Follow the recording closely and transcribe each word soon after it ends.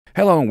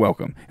Hello and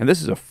welcome, and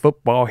this is a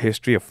football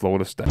history of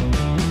Florida State.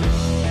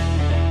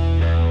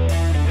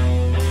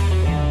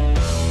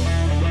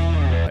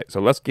 So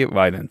let's get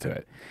right into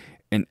it.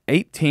 In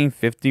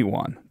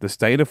 1851, the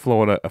state of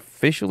Florida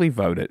officially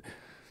voted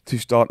to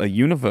start a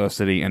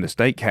university in the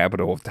state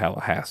capital of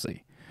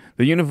Tallahassee.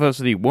 The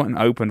university wouldn't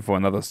open for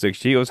another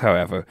 6 years,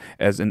 however,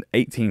 as in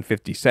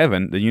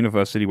 1857, the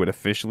university would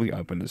officially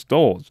open its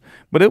doors.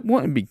 But it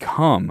wouldn't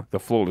become the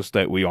Florida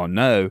State we all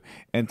know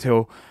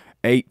until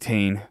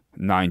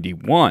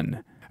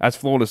 1891, as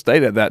Florida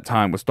State at that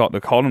time would start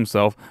to call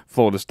themselves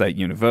Florida State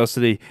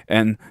University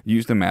and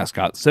use the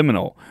mascot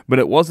Seminole. But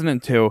it wasn't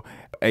until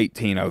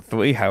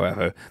 1803,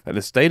 however, that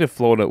the state of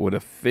Florida would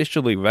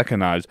officially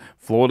recognize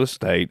Florida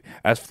State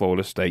as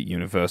Florida State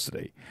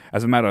University.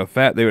 As a matter of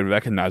fact, they would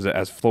recognize it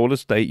as Florida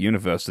State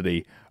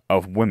University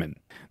of Women.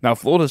 Now,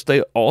 Florida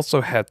State also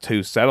had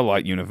two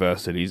satellite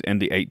universities in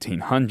the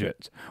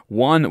 1800s.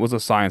 One was a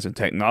science and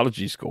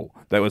technology school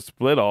that was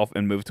split off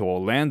and moved to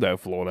Orlando,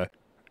 Florida,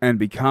 and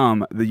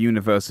become the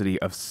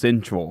University of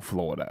Central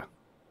Florida.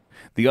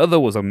 The other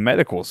was a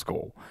medical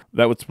school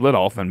that would split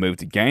off and move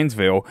to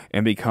Gainesville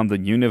and become the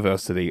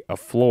University of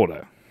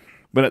Florida.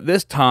 But at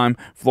this time,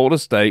 Florida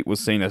State was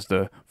seen as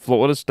the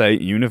Florida State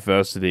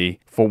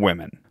University for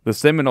Women. The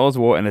Seminoles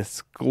were an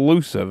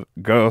exclusive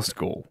girls'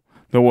 school.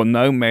 There were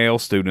no male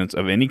students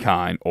of any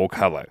kind or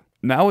color.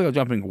 Now we are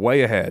jumping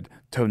way ahead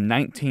to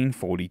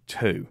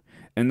 1942.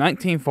 In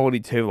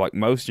 1942, like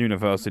most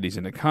universities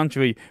in the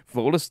country,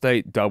 Florida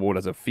State doubled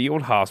as a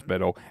field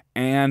hospital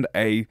and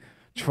a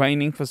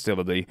training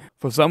facility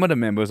for some of the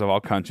members of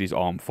our country's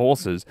armed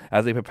forces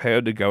as they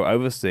prepared to go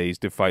overseas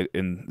to fight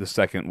in the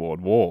Second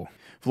World War.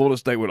 Florida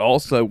State would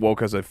also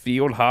work as a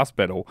field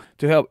hospital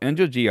to help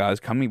injured GIs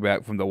coming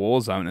back from the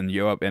war zone in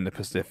Europe and the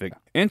Pacific.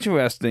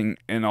 Interesting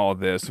in all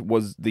this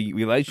was the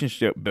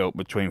relationship built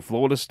between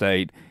Florida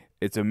State,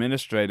 its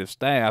administrative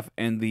staff,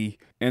 and the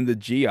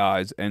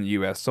GIs and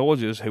U.S.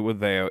 soldiers who were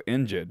there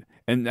injured.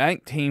 In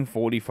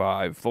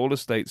 1945, Florida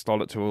State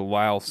started to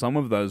allow some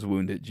of those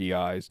wounded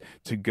GIs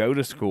to go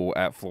to school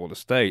at Florida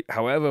State.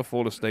 However,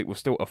 Florida State was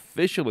still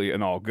officially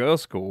an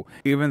all-girls school,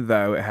 even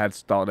though it had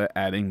started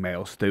adding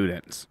male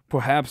students.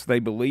 Perhaps they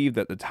believed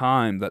at the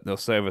time that their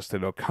service to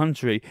their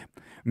country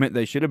meant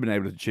they should have been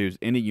able to choose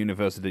any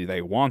university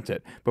they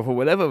wanted, but for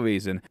whatever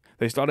reason,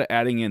 they started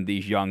adding in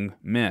these young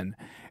men.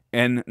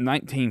 In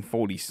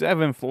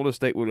 1947, Florida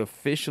State would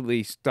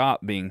officially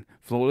stop being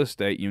Florida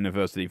State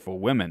University for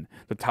Women.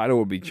 The title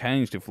would be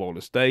changed to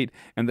Florida State,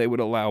 and they would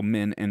allow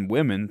men and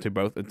women to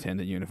both attend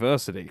the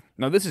university.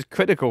 Now, this is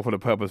critical for the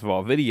purpose of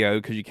our video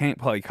because you can't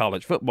play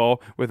college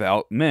football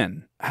without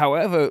men.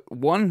 However,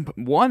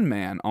 one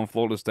man on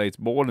Florida State's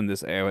board in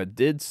this era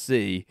did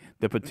see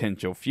the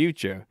potential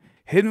future.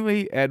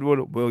 Henry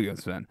Edward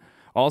Williamson,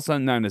 also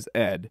known as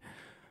Ed,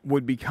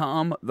 would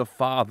become the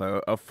father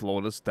of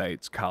Florida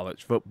State's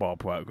college football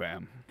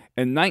program.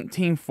 In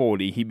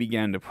 1940, he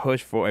began to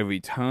push for a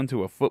return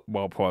to a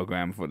football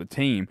program for the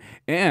team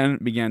and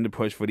began to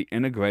push for the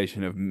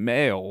integration of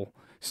male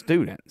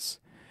students.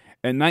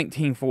 In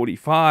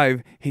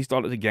 1945, he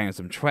started to gain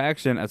some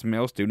traction as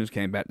male students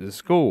came back to the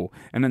school.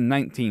 And in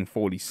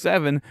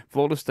 1947,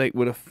 Florida State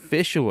would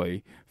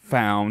officially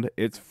found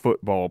its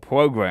football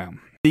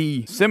program.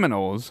 The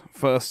Seminoles'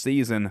 first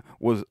season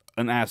was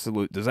an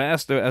absolute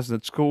disaster as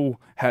the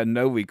school had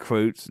no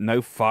recruits,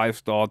 no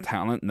five-star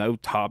talent, no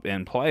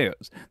top-end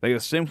players. They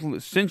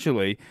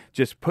essentially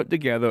just put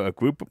together a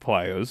group of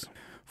players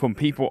from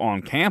people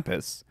on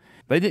campus.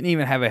 They didn't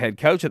even have a head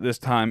coach at this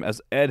time,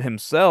 as Ed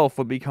himself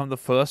would become the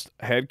first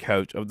head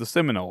coach of the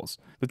Seminoles.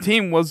 The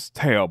team was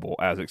terrible,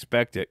 as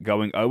expected,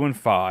 going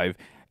 0-5,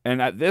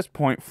 and at this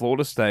point,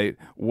 Florida State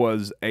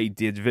was a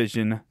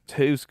Division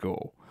II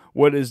school,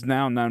 what is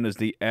now known as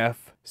the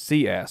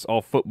FCS,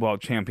 or Football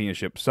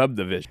Championship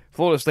Subdivision.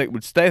 Florida State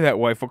would stay that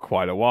way for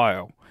quite a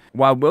while.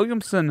 While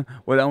Williamson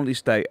would only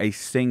stay a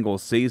single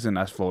season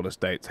as Florida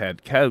State's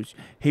head coach,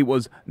 he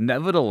was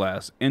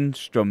nevertheless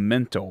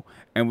instrumental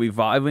in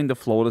reviving the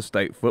Florida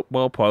State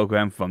football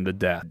program from the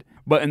dead.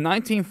 But in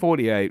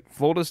 1948,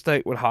 Florida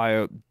State would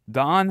hire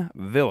Don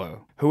Villa,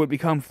 who would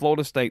become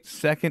Florida State's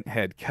second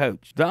head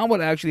coach. Don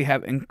would actually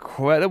have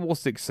incredible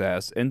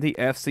success in the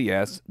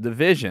FCS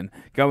division,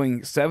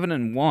 going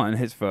 7-1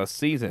 his first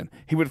season.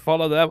 He would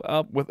follow that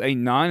up with a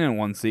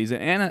 9-1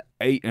 season and an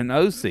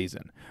 8-0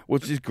 season,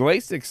 which is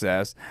great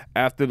success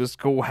after the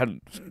school had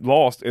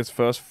lost its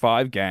first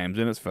 5 games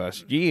in its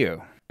first year.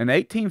 In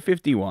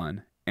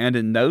 1851, and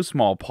in no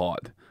small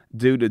part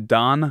due to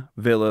Don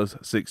Villa's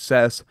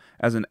success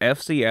as an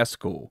FCS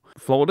school,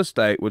 Florida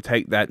State would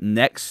take that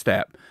next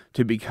step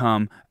to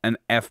become an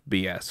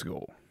FBS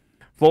school.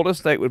 Florida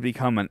State would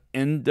become an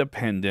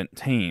independent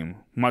team,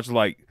 much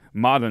like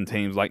modern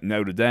teams like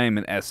Notre Dame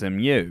and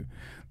SMU.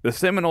 The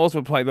Seminoles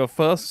would play their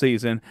first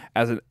season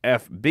as an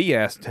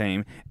FBS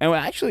team and would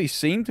actually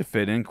seem to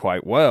fit in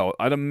quite well.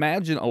 I'd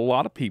imagine a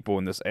lot of people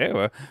in this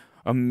era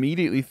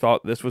immediately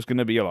thought this was going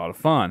to be a lot of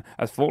fun,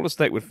 as Florida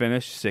State would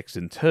finish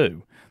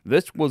 6-2.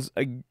 This was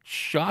a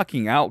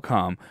shocking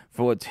outcome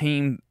for a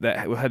team that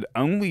had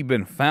only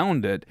been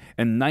founded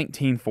in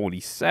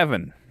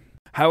 1947.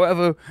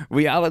 However,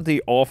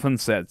 reality often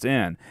sets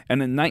in,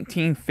 and in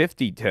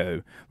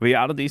 1952,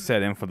 reality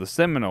set in for the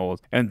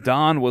Seminoles, and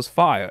Don was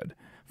fired,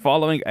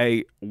 following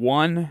a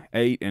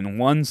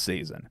 1-8-1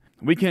 season.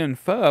 We can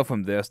infer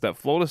from this that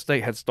Florida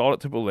State had started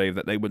to believe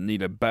that they would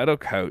need a better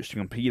coach to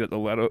compete at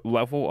the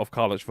level of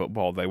college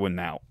football they were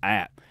now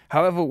at.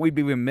 However, we'd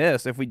be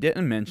remiss if we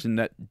didn't mention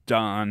that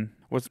Don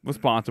was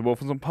responsible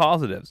for some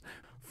positives.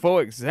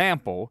 For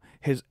example,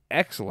 his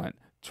excellent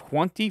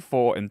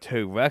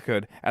 24-2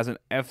 record as an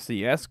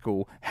FCS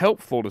school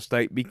helped Florida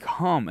State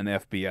become an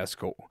FBS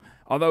school.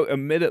 Although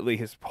admittedly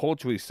his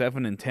paltry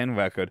 7-10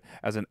 record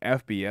as an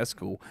FBS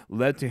school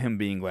led to him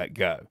being let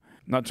go.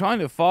 Now, trying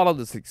to follow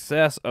the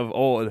success of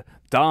old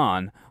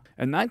Don,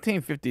 in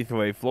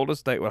 1953, Florida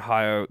State would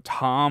hire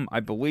Tom, I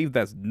believe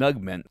that's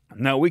Nugent.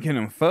 Now, we can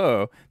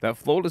infer that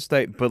Florida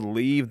State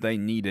believed they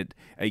needed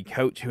a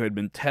coach who had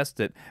been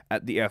tested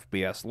at the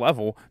FBS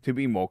level to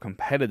be more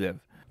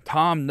competitive.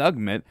 Tom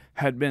Nugent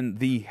had been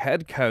the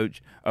head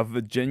coach of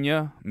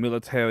Virginia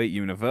Military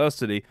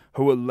University,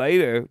 who would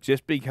later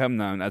just become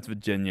known as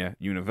Virginia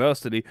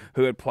University,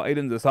 who had played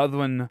in the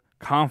Southern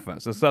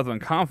Conference. The Southern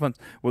Conference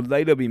would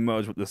later be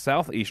merged with the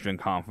Southeastern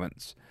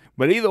Conference.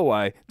 But either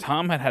way,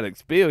 Tom had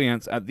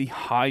experience at the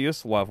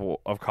highest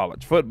level of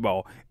college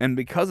football, and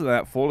because of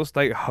that, Florida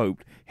State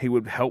hoped he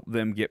would help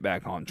them get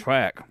back on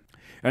track.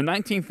 In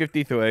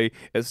 1953,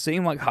 it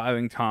seemed like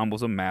hiring Tom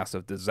was a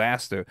massive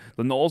disaster.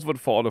 The Noles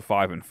would fall to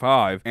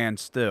 5-5 and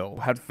still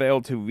had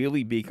failed to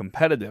really be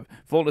competitive.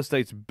 Florida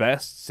State's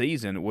best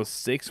season was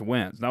 6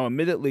 wins. Now,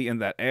 admittedly, in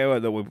that era,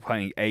 they were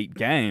playing 8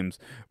 games,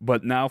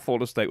 but now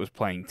Florida State was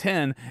playing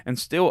 10 and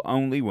still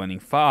only winning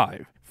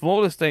 5.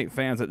 Florida State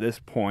fans at this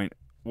point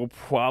were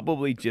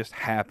probably just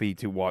happy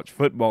to watch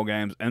football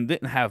games and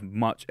didn't have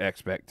much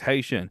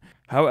expectation.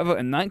 However,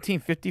 in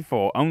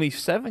 1954, only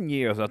 7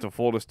 years after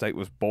Florida State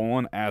was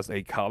born as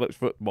a college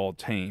football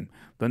team,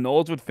 the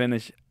Noles would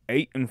finish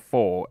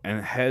 8-4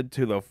 and head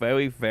to the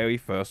very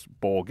first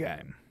bowl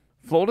game.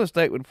 Florida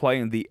State would play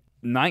in the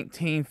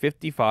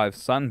 1955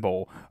 Sun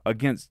Bowl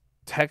against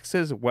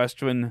Texas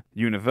Western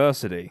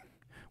University,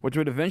 which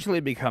would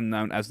eventually become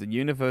known as the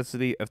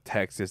University of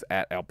Texas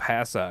at El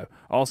Paso,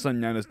 also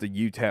known as the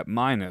UTEP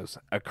Miners,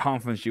 a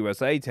Conference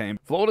USA team.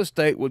 Florida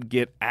State would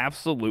get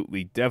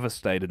absolutely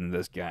devastated in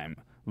this game,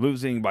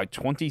 losing by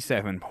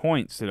 27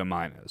 points to the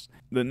Miners.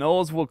 The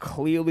Noles were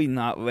clearly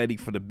not ready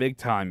for the big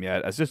time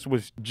yet, as this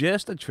was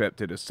just a trip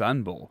to the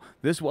Sun Bowl.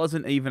 This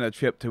wasn't even a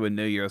trip to a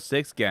New Year's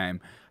Six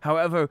game.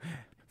 However,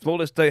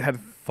 Florida State had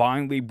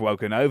finally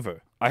broken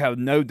over. I have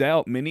no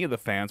doubt many of the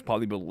fans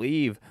probably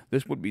believe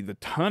this would be the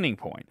turning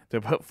point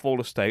to put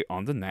Florida State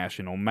on the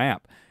national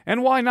map.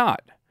 And why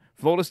not?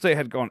 Florida State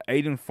had gone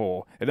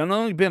 8-4. It had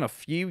only been a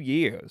few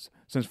years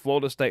since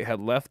Florida State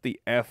had left the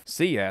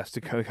FCS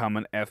to become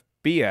an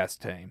FBS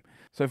team.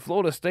 So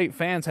Florida State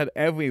fans had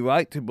every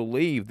right to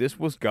believe this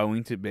was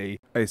going to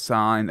be a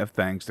sign of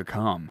things to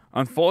come.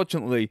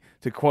 Unfortunately,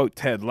 to quote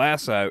Ted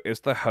Lasso,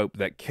 it's the hope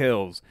that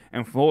kills,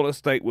 and Florida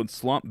State would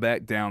slump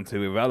back down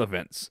to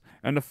irrelevance.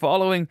 And the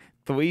following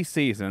 3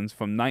 seasons,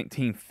 from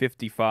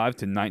 1955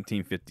 to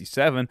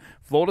 1957,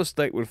 Florida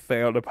State would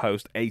fail to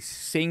post a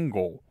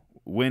single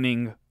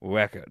winning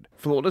record.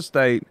 Florida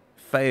State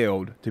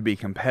failed to be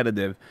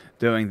competitive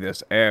during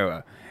this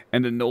era,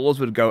 and the Noles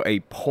would go a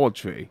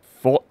paltry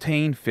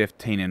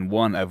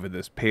 14-15-1 over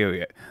this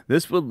period.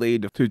 This would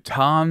lead to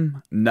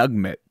Tom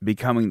Nugent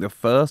becoming the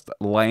first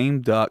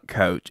lame duck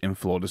coach in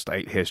Florida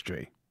State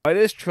history. It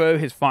is true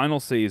his final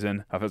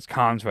season of his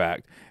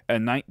contract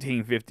in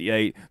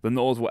 1958, the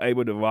Noles were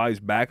able to rise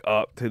back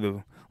up to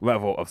the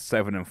level of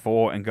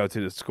 7-4 and go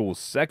to the school's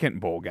second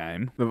bowl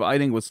game. The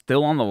writing was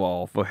still on the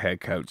wall for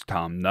head coach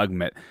Tom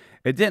Nugent.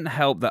 It didn't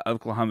help that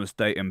Oklahoma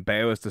State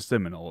embarrassed the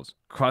Seminoles,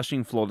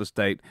 crushing Florida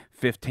State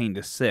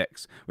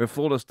 15-6, with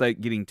Florida State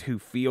getting 2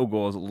 field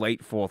goals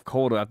late fourth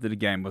quarter after the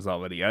game was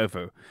already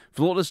over.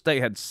 Florida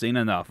State had seen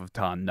enough of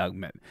Tom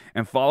Nugent,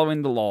 and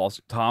following the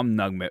loss, Tom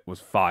Nugent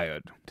was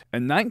fired.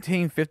 In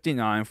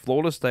 1959,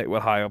 Florida State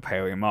would hire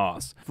Perry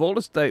Moss.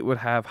 Florida State would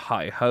have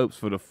high hopes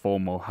for the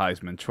former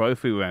Heisman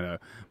Trophy winner,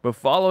 but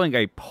following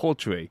a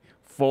paltry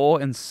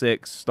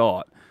 4-6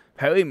 start,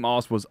 Perry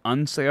Moss was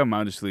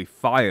unceremoniously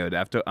fired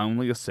after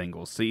only a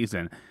single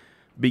season,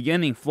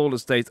 beginning Florida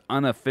State's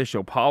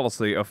unofficial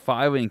policy of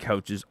firing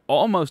coaches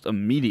almost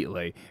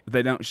immediately if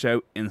they don't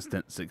show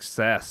instant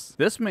success.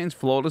 This means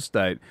Florida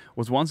State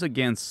was once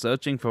again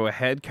searching for a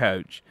head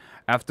coach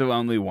after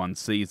only 1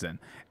 season,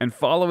 and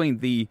following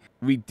the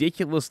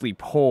ridiculously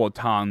poor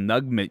Tom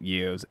Nugent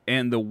years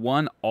and the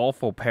one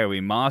awful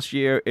Perry Moss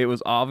year, it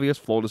was obvious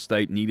Florida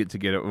State needed to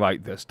get it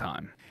right this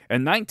time.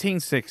 In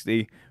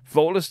 1960,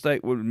 Florida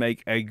State would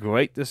make a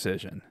great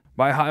decision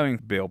by hiring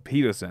Bill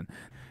Peterson.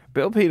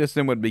 Bill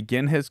Peterson would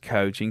begin his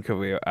coaching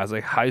career as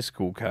a high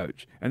school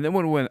coach, and then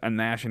would win a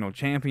national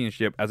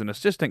championship as an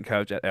assistant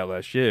coach at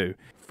LSU.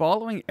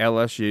 Following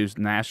LSU's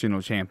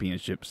national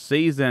championship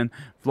season,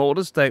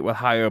 Florida State would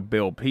hire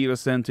Bill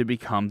Peterson to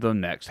become the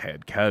next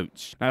head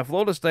coach. Now,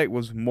 Florida State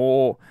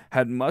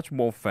had much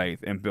more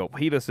faith in Bill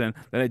Peterson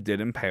than it did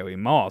in Perry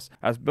Moss,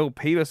 as Bill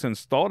Peterson's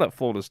start at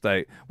Florida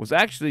State was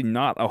actually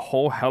not a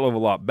whole hell of a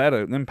lot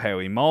better than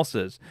Perry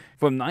Moss's.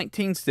 From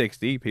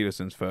 1960,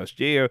 Peterson's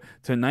first year,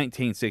 to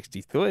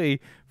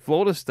 1963,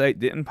 Florida State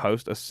didn't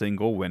post a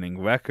single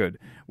winning record,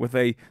 with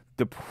a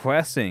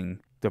depressing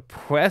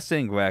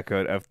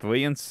record of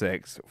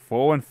 3-6,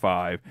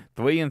 4-5,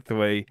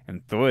 3-3,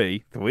 and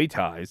 3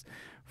 ties,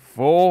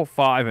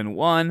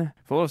 4-5-1.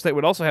 Florida State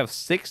would also have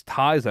 6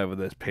 ties over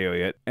this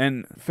period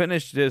and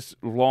finish this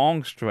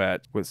long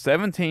stretch with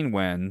 17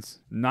 wins,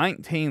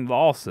 19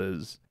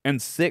 losses,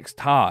 and 6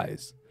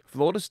 ties.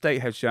 Florida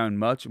State has shown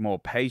much more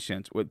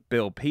patience with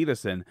Bill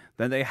Peterson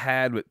than they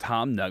had with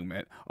Tom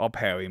Nugent or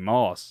Perry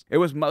Moss. It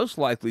was most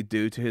likely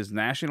due to his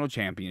national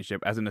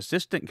championship as an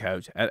assistant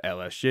coach at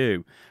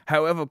LSU.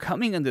 However,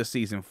 coming into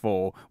season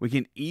 4, we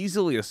can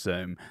easily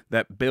assume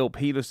that Bill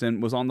Peterson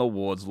was on the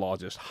ward's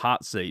largest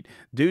hot seat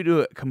due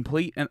to a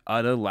complete and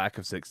utter lack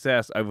of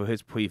success over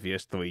his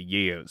previous 3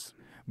 years.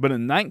 But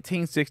in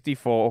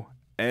 1964,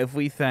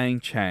 everything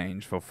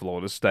changed for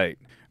Florida State.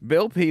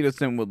 Bill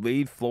Peterson would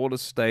lead Florida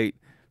State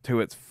to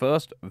its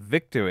first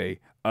victory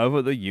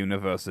over the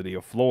University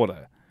of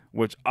Florida,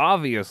 which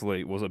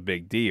obviously was a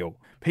big deal.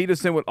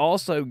 Peterson would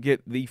also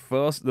get the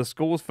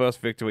school's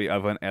first victory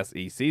over an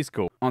SEC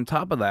school. On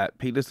top of that,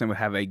 Peterson would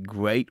have a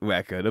great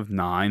record of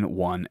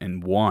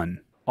 9-1-1.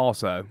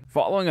 Also,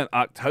 following an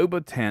October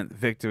 10th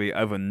victory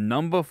over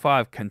number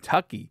 5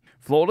 Kentucky,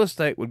 Florida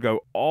State would go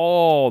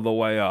all the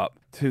way up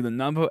to the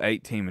number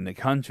 8 team in the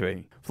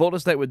country. Florida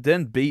State would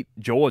then beat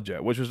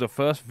Georgia, which was the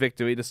first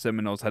victory the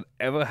Seminoles had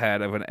ever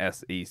had over an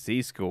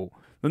SEC school.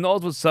 The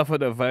Noles would suffer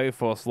their very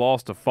first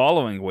loss the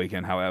following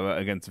weekend, however,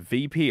 against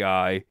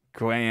VPI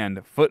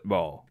Grand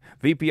Football.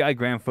 VPI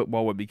Grand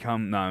Football would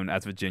become known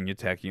as Virginia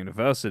Tech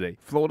University.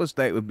 Florida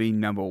State would be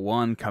number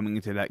 1 coming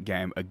into that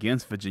game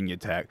against Virginia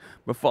Tech,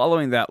 but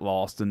following that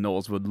loss, the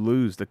Noles would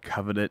lose the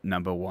coveted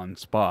number 1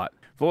 spot.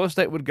 Florida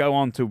State would go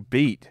on to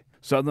beat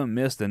Southern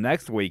Miss the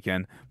next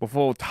weekend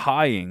before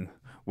tying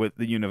with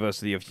the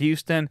University of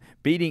Houston,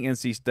 beating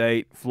NC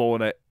State,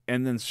 Florida,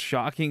 and then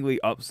shockingly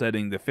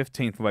upsetting the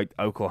 15th-ranked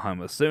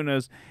Oklahoma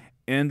Sooners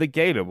in the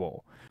Gator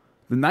Bowl.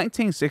 The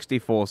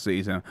 1964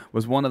 season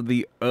was one of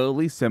the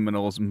early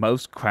Seminoles'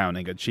 most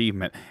crowning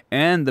achievement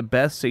and the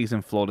best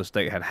season Florida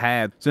State had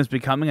had since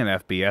becoming an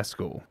FBS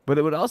school. But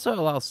it would also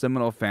allow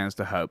Seminole fans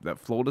to hope that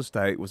Florida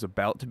State was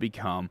about to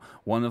become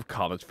one of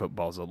college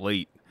football's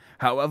elite.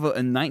 However,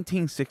 in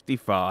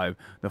 1965,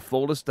 the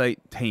Florida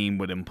State team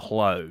would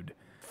implode,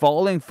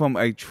 falling from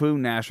a true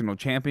national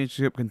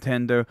championship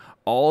contender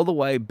all the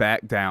way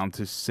back down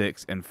to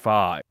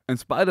 6-5. In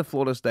spite of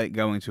Florida State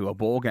going to a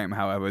bowl game,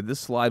 however,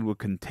 this slide would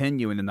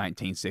continue in the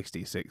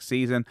 1966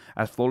 season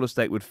as Florida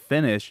State would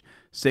finish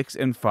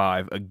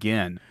 6-5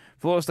 again.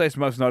 Florida State's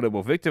most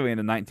notable victory in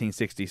the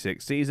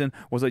 1966 season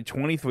was a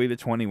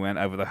 23-20 win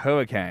over the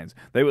Hurricanes.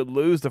 They would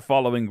lose the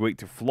following week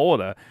to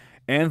Florida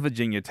and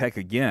Virginia Tech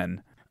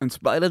again. In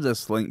spite of the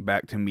slink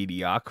back to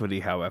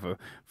mediocrity, however,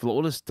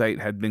 Florida State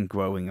had been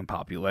growing in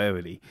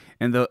popularity.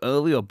 In their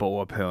earlier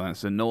bowl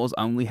appearance, the Noles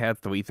only had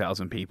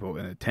 3,000 people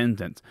in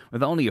attendance,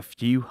 with only a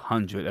few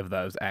hundred of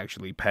those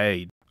actually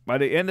paid. By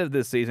the end of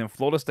this season,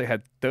 Florida State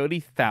had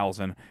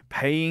 30,000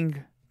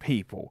 paying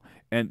people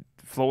in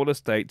Florida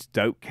State's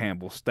Doak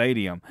Campbell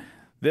Stadium.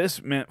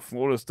 This meant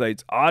Florida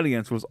State's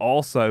audience was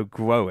also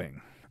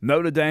growing.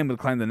 Notre Dame would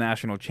claim the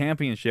national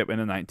championship in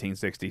the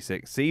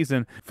 1966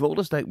 season.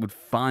 Florida State would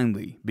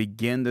finally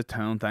begin to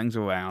turn things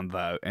around,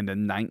 though, in the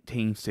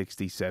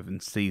 1967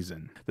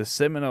 season. The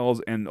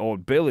Seminoles and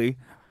Old Billy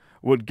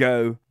would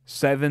go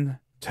 7-2-2.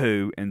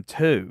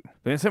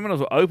 The Seminoles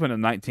will open the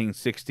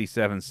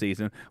 1967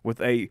 season with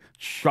a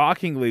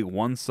shockingly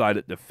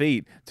one-sided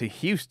defeat to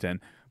Houston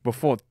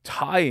before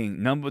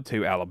tying number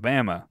 2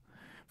 Alabama.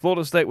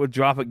 Florida State would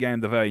drop a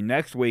game the very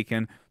next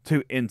weekend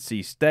to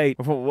NC State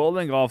before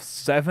rolling off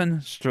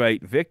 7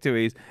 straight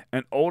victories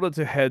in order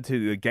to head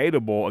to the Gator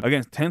Bowl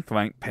against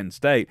 10th-ranked Penn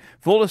State.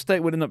 Florida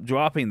State would end up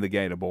dropping the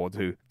Gator Bowl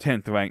to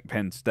 10th-ranked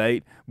Penn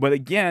State, but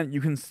again,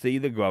 you can see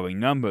the growing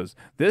numbers.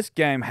 This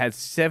game had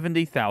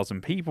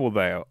 70,000 people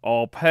there,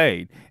 all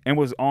paid, and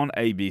was on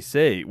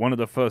ABC, one of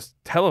the first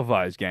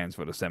televised games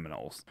for the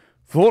Seminoles.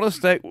 Florida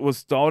State was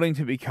starting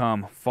to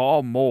become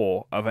far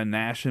more of a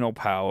national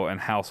power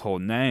and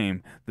household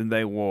name than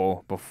they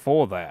were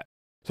before that.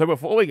 So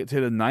before we get to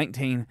the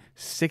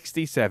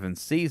 1967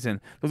 season,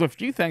 there's a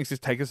few things to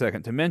take a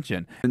second to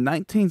mention. In the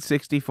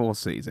 1964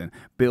 season,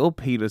 Bill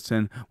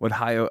Peterson would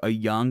hire a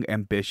young,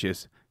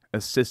 ambitious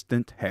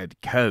assistant head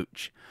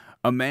coach,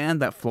 a man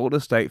that Florida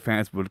State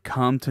fans would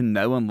come to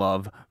know and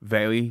love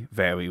very,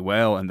 very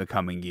well in the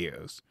coming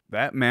years.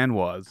 That man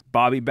was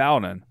Bobby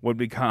Bowden, would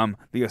become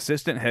the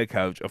assistant head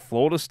coach of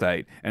Florida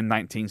State in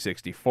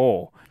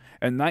 1964.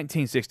 In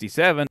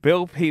 1967,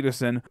 Bill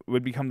Peterson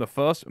would become the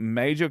first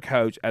major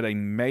coach at a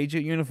major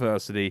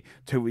university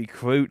to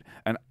recruit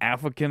an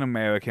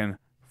African-American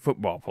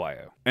football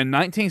player. In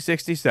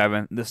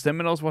 1967, the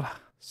Seminoles would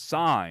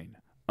sign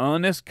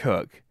Ernest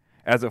Cook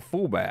as a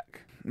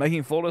fullback,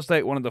 making Florida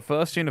State one of the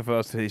first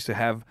universities to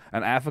have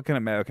an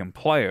African-American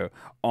player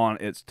on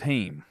its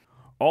team.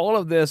 All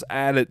of this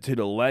added to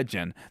the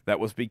legend that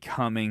was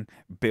becoming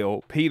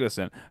Bill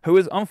Peterson, who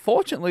is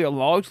unfortunately a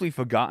largely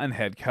forgotten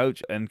head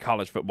coach in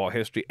college football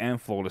history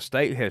and Florida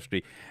State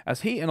history,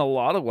 as he in a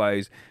lot of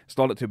ways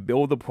started to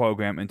build the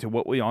program into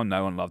what we all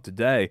know and love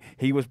today.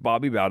 He was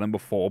Bobby Bowden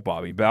before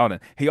Bobby Bowden.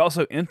 He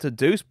also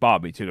introduced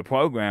Bobby to the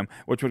program,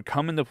 which would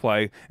come into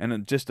play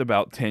in just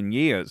about 10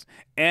 years,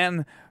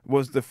 and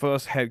was the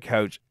first head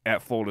coach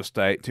at Florida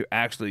State to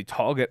actually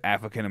target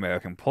African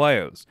American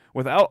players.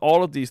 Without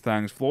all of these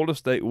things, Florida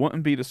State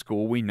wouldn't be the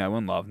school we know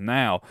and love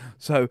now.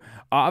 So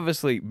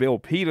obviously Bill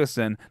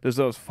Peterson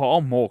deserves far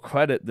more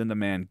credit than the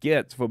man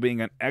gets for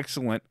being an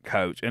excellent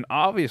coach and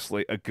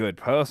obviously a good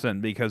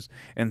person, because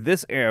in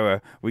this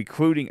era,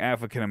 recruiting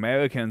African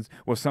Americans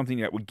was something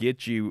that would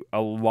get you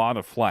a lot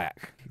of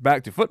flack.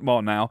 Back to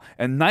football now.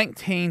 In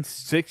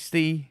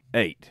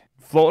 1968,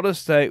 Florida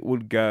State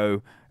would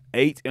go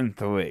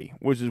 8-3,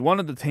 which is one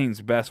of the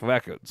team's best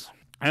records,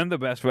 and the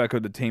best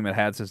record the team had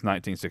had since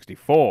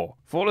 1964.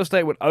 Florida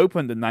State would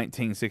open the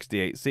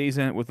 1968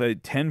 season with a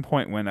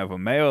 10-point win over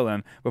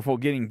Maryland before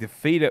getting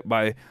defeated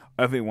by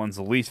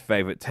everyone's least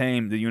favorite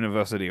team, the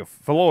University of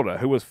Florida,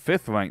 who was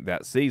 5th ranked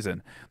that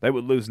season. They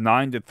would lose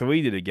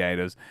 9-3 to the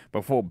Gators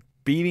before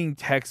beating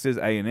Texas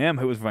A&M,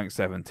 who was ranked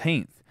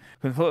 17th.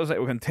 Florida State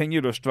would continue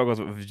their struggles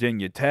with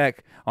Virginia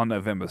Tech on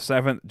November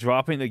 7th,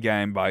 dropping the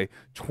game by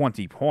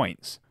 20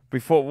 points.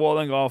 Before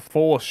rolling off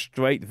 4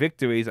 straight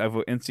victories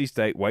over NC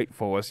State, Wake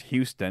Forest,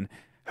 Houston,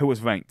 who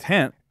was ranked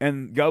 10th,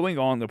 and going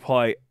on to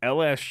play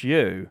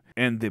LSU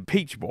in the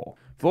Peach Bowl.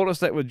 Florida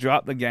State would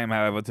drop the game,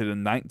 however, to the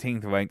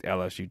 19th ranked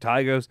LSU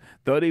Tigers,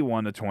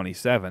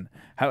 31-27.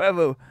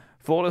 However,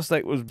 Florida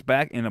State was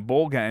back in a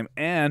bowl game,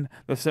 and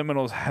the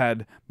Seminoles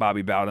had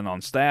Bobby Bowden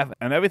on staff,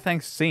 and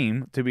everything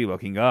seemed to be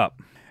looking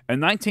up. In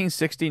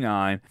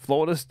 1969,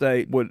 Florida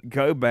State would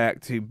go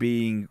back to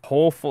being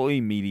awfully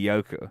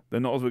mediocre. The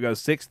Noles would go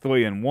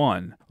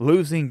 6-3-1,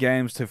 losing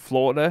games to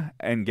Florida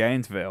and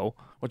Gainesville,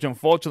 which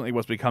unfortunately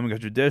was becoming a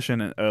tradition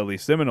in early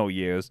Seminole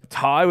years,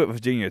 tie with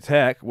Virginia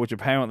Tech, which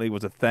apparently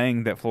was a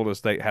thing that Florida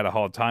State had a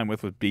hard time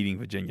with beating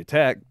Virginia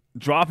Tech,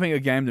 dropping a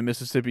game to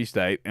Mississippi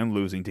State and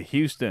losing to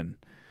Houston.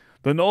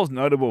 The Noles'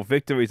 notable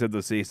victories of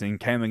the season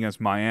came against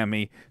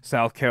Miami,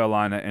 South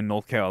Carolina, and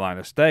North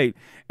Carolina State,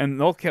 and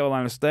North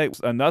Carolina State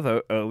was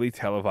another early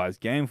televised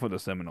game for the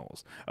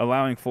Seminoles.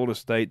 Allowing Florida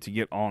State to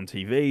get on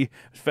TV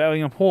is very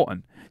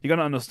important. You got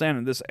to understand,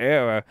 in this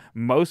era,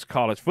 most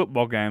college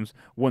football games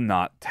were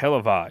not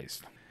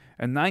televised.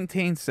 In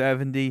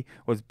 1970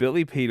 was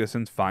Billy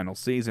Peterson's final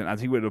season,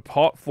 as he would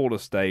depart Florida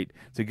State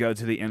to go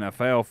to the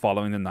NFL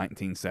following the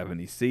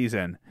 1970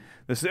 season.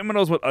 The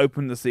Seminoles would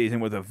open the season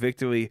with a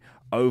victory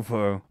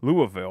over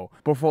Louisville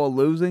before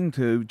losing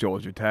to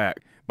Georgia Tech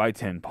by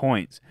 10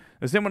 points.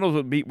 The Seminoles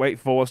would beat Wake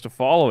Forest the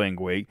following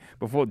week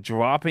before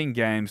dropping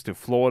games to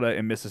Florida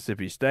and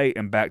Mississippi State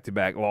and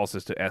back-to-back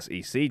losses to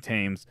SEC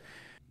teams.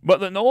 But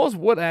the Noles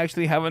would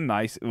actually have a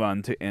nice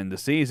run to end the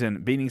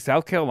season, beating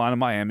South Carolina,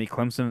 Miami,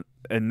 Clemson,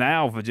 and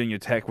now Virginia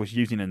Tech was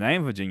using the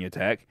name Virginia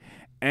Tech,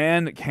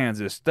 and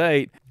Kansas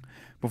State,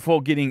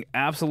 before getting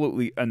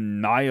absolutely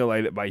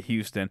annihilated by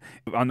Houston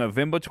on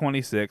November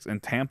 26th in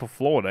Tampa,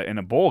 Florida in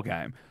a bowl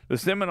game. The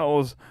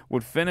Seminoles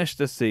would finish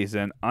the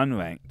season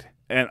unranked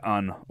and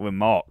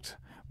unremarked,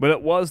 but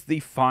it was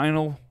the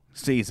final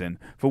season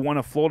for one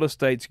of Florida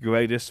State's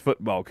greatest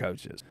football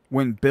coaches,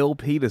 when Bill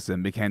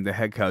Peterson became the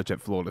head coach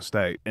at Florida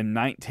State. In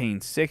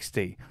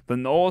 1960, the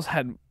Noles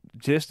had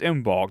just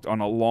embarked on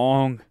a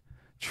long,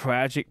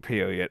 tragic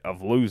period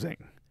of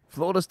losing.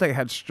 Florida State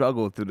had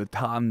struggled through the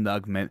Tom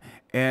Nugent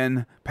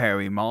and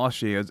Perry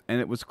Marsh years, and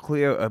it was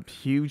clear a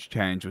huge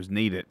change was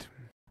needed.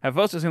 At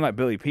first, it seemed like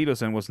Billy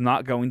Peterson was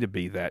not going to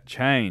be that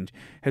change.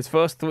 His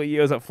first 3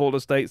 years at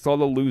Florida State saw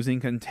the losing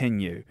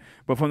continue.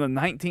 But from the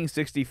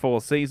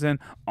 1964 season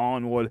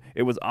onward,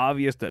 it was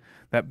obvious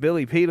that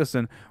Billy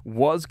Peterson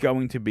was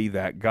going to be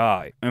that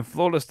guy. And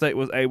Florida State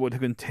was able to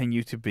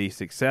continue to be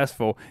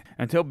successful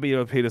until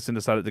Billy Peterson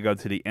decided to go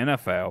to the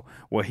NFL,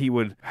 where he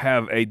would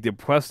have a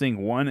depressing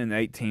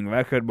 1-18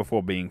 record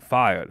before being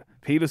fired.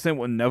 Peterson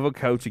would never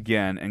coach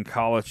again in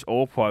college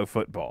or pro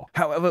football.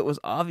 However, it was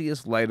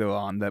obvious later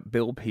on that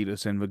Bill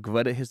Peterson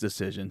regretted his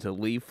decision to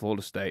leave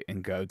Florida State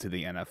and go to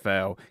the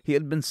NFL. He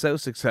had been so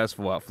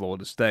successful at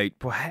Florida State,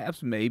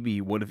 perhaps maybe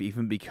he would have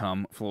even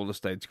become Florida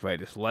State's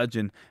greatest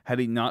legend had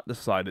he not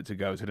decided to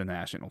go to the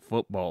National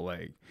Football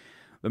League.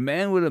 The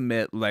man would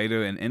admit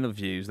later in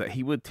interviews that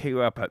he would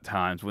tear up at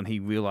times when he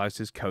realized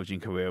his coaching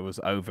career was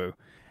over.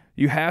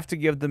 You have to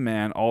give the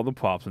man all the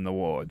props in the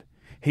world.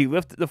 He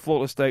lifted the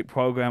Florida State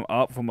program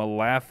up from a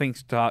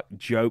laughingstock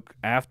joke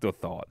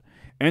afterthought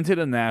into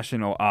the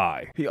national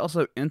eye. He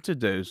also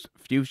introduced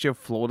future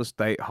Florida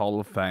State Hall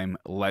of Fame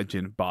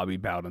legend Bobby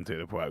Bowden to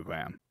the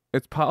program.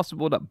 It's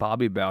possible that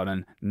Bobby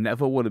Bowden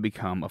never would have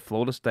become a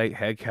Florida State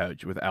head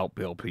coach without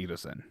Bill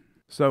Peterson.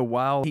 So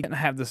while he didn't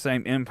have the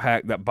same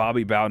impact that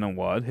Bobby Bowden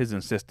would, his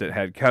assistant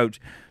head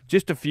coach,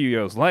 just a few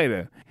years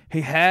later,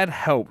 he had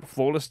helped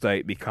Florida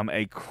State become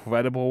a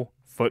credible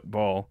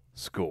football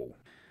school.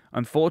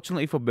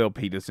 Unfortunately for Bill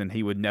Peterson,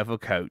 he would never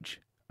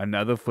coach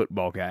another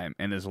football game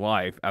in his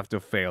life after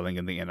failing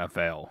in the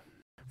NFL.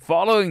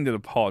 Following the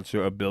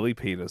departure of Billy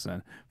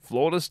Peterson,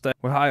 Florida State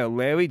would hire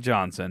Larry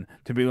Johnson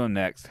to be the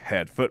next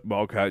head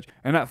football coach,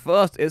 and at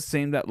first it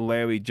seemed that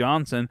Larry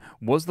Johnson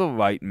was the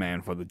right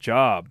man for the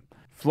job.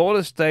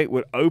 Florida State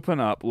would open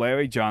up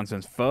Larry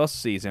Johnson's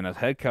first season as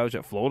head coach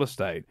at Florida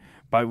State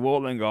by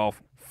rolling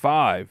off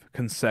 5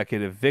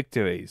 consecutive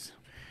victories,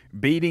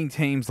 beating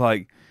teams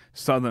like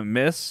Southern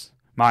Miss,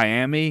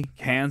 Miami,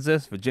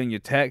 Kansas, Virginia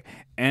Tech,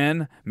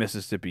 and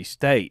Mississippi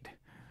State.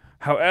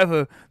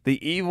 However,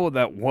 the evil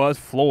that was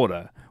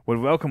Florida would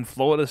welcome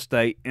Florida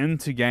State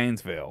into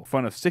Gainesville in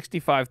front of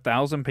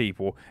 65,000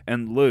 people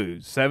and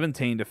lose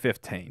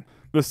 17-15.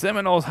 The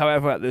Seminoles,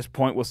 however, at this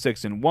point were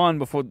 6-1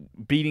 before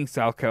beating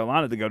South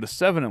Carolina to go to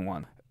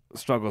 7-1.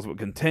 Struggles would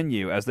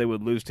continue as they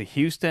would lose to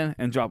Houston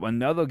and drop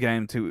another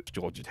game to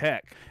Georgia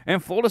Tech.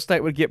 And Florida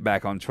State would get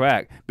back on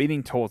track,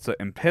 beating Tulsa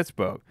and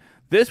Pittsburgh.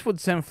 This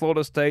would send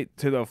Florida State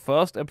to their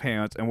first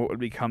appearance in what would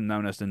become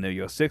known as the New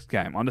Year's Six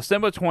game. On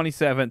December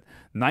 27,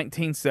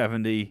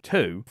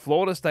 1972,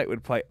 Florida State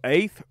would play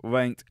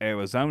 8th-ranked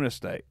Arizona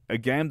State, a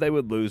game they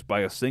would lose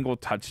by a single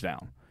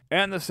touchdown.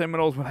 And the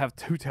Seminoles would have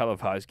 2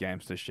 televised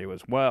games this year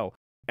as well.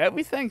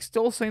 Everything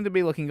still seemed to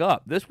be looking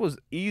up. This was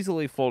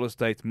easily Florida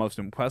State's most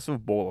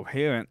impressive bowl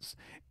appearance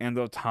in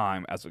their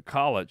time as a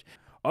college.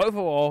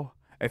 Overall,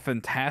 a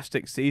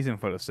fantastic season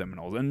for the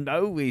Seminoles, and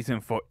no reason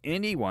for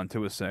anyone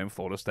to assume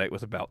Florida State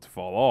was about to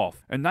fall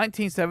off. In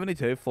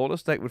 1972, Florida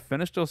State would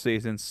finish their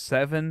season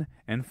 7-4.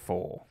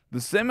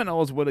 The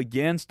Seminoles would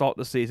again start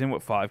the season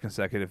with 5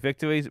 consecutive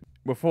victories,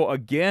 before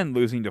again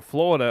losing to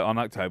Florida on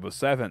October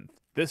 7th.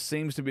 This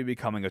seems to be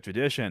becoming a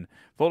tradition.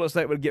 Florida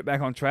State would get back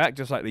on track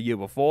just like the year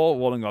before,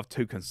 rolling off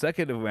 2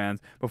 consecutive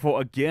wins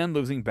before again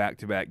losing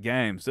back-to-back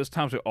games, this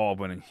time to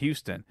Auburn and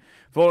Houston.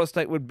 Florida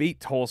State would beat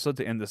Tulsa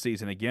to end the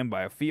season again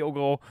by a field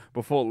goal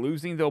before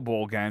losing their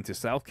bowl game to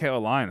South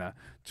Carolina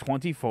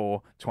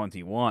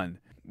 24-21.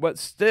 But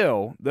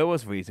still, there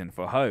was reason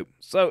for hope.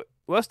 So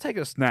let's take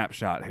a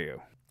snapshot here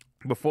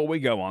before we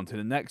go on to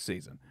the next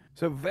season.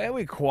 So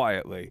very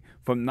quietly,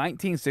 from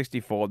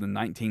 1964 to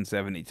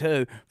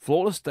 1972,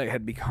 Florida State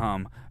had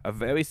become a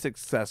very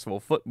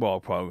successful football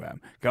program,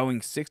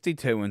 going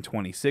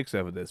 62-26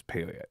 over this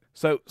period.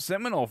 So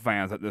Seminole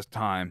fans at this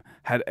time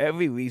had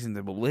every reason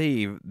to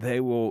believe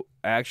they were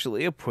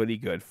actually a pretty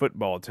good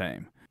football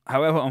team.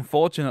 However,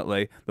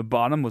 unfortunately, the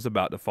bottom was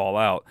about to fall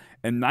out.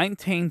 In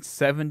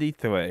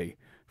 1973,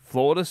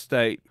 Florida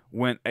State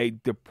went a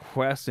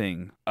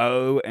depressing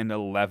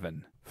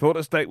 0-11.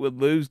 Florida State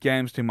would lose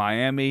games to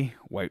Miami,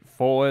 Wake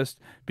Forest,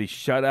 be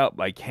shut out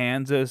by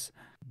Kansas,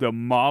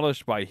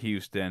 demolished by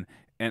Houston,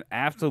 and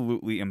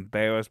absolutely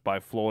embarrassed by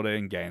Florida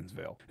and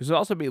Gainesville. This would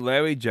also be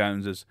Larry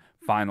Jones's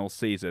final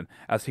season,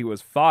 as he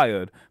was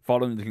fired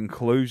following the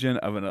conclusion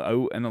of an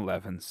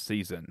 0-11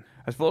 season.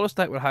 As Florida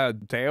State would hire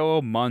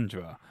Darryl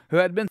Mundra, who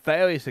had been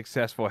fairly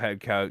successful head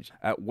coach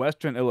at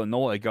Western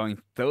Illinois,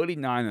 going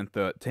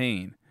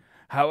 39-13.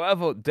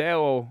 However,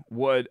 Darryl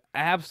would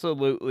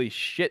absolutely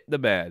shit the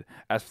bed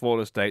as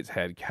Florida State's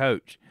head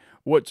coach,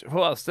 which for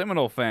us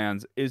Seminole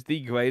fans is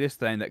the greatest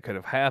thing that could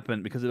have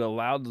happened because it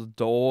allowed the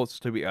doors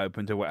to be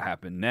open to what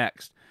happened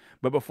next.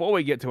 But before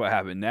we get to what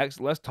happened next,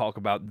 let's talk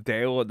about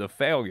Darryl the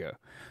Failure.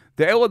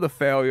 Darryl the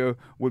Failure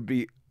would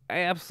be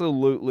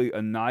absolutely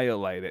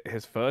annihilated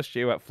his first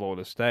year at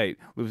Florida State,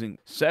 losing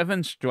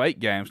 7 straight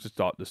games to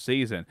start the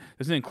season.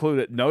 This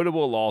included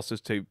notable losses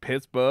to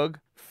Pittsburgh,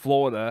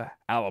 Florida,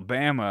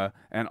 Alabama,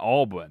 and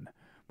Auburn,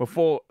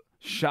 before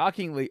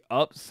shockingly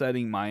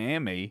upsetting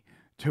Miami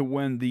to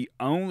win the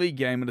only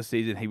game of the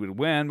season he would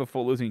win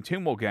before losing 2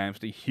 more games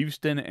to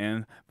Houston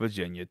and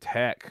Virginia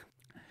Tech.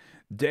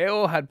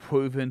 Darryl had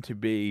proven to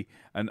be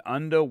an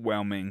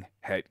underwhelming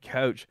head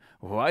coach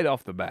right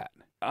off the bat.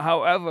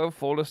 However,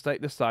 Florida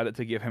State decided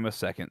to give him a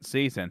second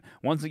season.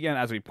 Once again,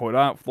 as we point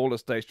out, Florida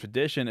State's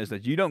tradition is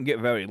that you don't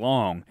get very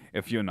long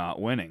if you're not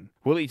winning.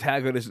 Willie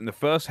Taggart isn't the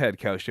first head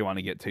coach to want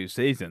to get 2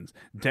 seasons.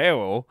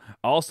 Darryl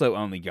also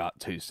only got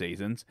 2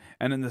 seasons,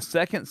 and in the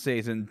second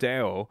season,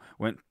 Darryl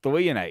went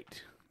 3-8.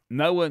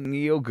 Nowhere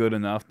near good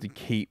enough to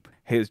keep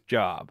his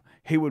job.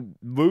 He would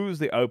lose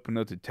the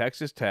opener to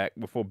Texas Tech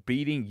before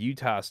beating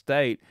Utah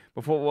State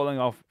before rolling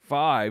off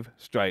 5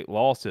 straight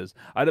losses.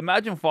 I'd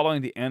imagine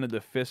following the end of the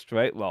 5th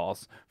straight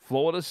loss,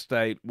 Florida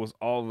State was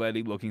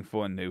already looking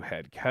for a new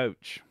head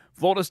coach.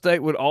 Florida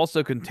State would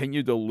also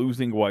continue the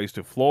losing ways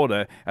to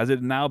Florida, as it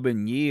had now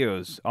been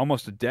years,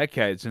 almost a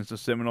decade, since the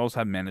Seminoles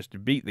had managed to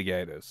beat the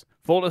Gators.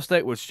 Florida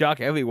State would shock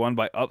everyone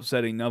by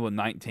upsetting number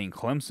 19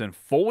 Clemson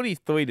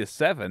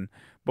 43-7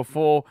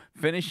 before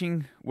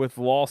finishing with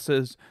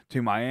losses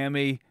to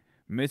Miami,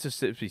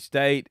 Mississippi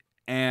State,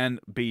 and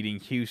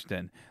beating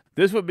Houston.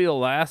 This would be the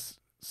last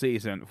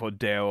season for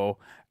Darrell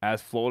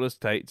as Florida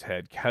State's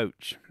head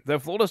coach. Though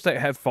Florida State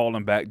had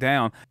fallen back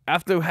down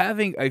after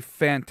having a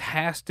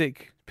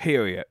fantastic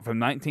period from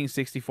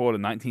 1964 to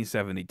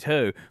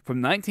 1972,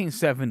 from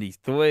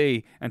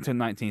 1973 until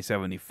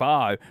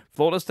 1975,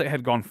 Florida State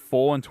had gone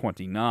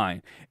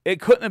 4-29. It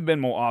couldn't have been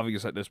more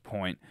obvious at this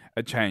point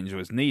a change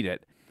was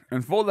needed.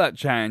 And for that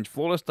change,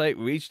 Florida State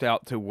reached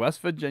out to West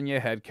Virginia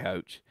head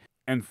coach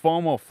and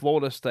former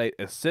Florida State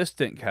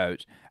assistant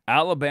coach,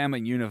 Alabama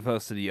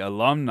University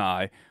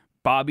alumni,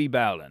 Bobby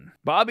Bowden.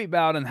 Bobby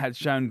Bowden had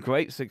shown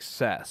great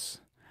success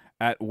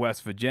at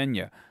West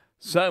Virginia.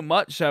 So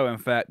much so, in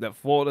fact, that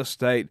Florida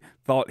State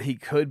thought he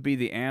could be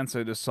the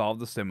answer to solve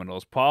the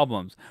Seminoles'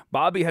 problems.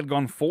 Bobby had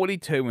gone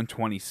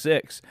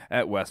 42-26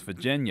 at West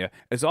Virginia.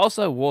 It's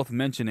also worth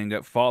mentioning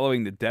that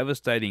following the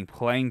devastating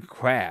plane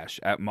crash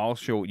at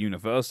Marshall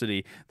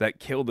University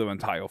that killed their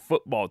entire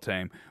football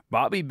team,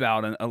 Bobby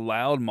Bowden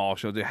allowed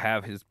Marshall to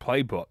have his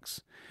playbooks.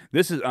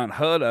 This is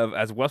unheard of,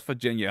 as West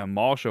Virginia and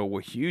Marshall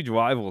were huge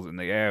rivals in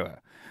the era.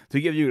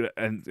 To give you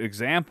an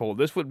example,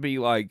 this would be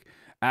like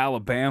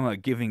Alabama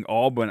giving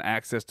Auburn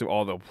access to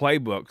all their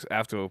playbooks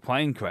after a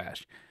plane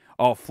crash,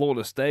 or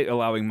Florida State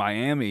allowing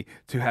Miami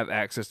to have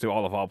access to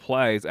all of our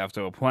plays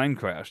after a plane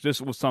crash. This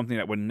was something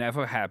that would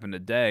never happen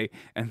today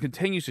and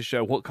continues to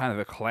show what kind of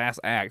a class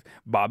act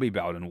Bobby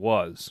Bowden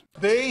was.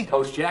 B?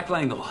 Coach Jack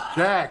Lingle.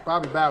 Jack,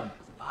 Bobby Bowden.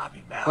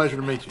 Bobby Bowden. Pleasure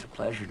to meet you. It's a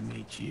pleasure to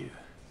meet you.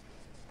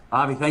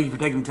 Bobby, thank you for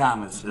taking the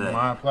time with us today.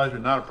 My pleasure,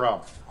 not a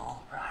problem.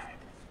 All right.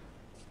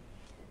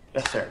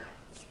 Yes, sir.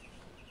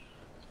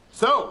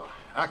 So,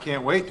 I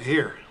can't wait to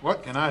hear.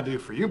 What can I do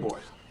for you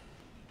boys?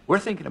 We're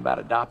thinking about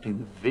adopting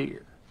the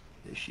Veer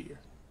this year.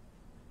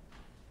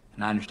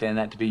 And I understand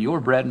that to be your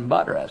bread and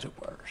butter, as it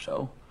were,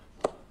 so...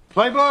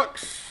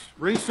 Playbooks,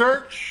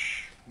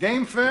 research,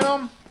 game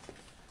film.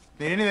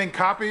 Need anything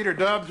copied or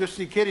dubbed, just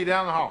see Kitty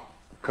down the hall.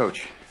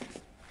 Coach,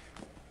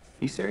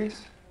 you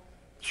serious?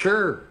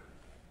 Sure.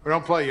 We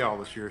don't play y'all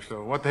this year,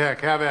 so what the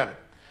heck, have at it.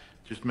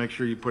 Just make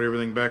sure you put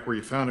everything back where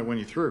you found it when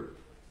you threw.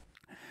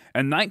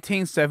 In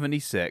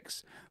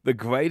 1976, the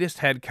greatest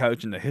head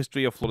coach in the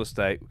history of Florida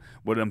State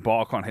would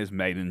embark on his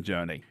maiden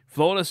journey.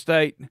 Florida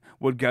State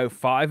would go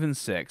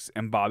 5-6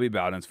 in Bobby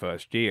Bowden's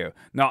first year.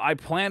 Now, I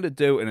plan to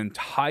do an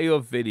entire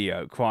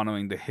video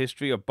chronicling the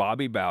history of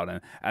Bobby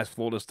Bowden as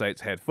Florida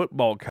State's head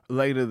football coach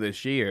later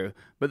this year,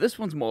 but this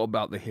one's more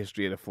about the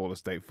history of the Florida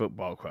State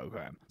football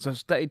program. So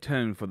stay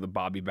tuned for the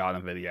Bobby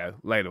Bowden video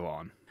later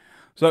on.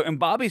 So in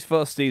Bobby's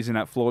first season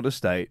at Florida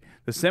State,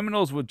 the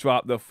Seminoles would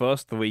drop their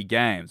first 3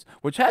 games,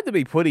 which had to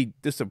be pretty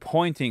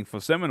disappointing for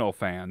Seminole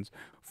fans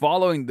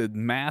following the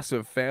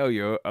massive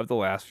failure of the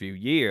last few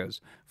years.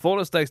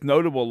 Florida State's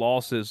notable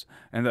losses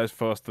in those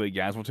first 3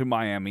 games were to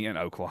Miami and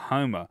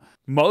Oklahoma.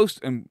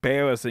 Most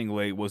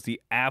embarrassingly was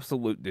the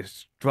absolute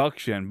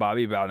destruction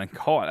Bobby Bowden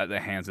caught at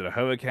the hands of the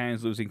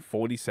Hurricanes, losing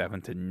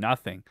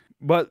 47-0.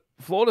 But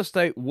Florida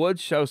State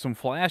would show some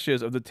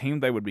flashes of the team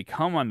they would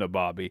become under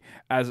Bobby,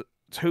 as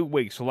 2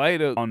 weeks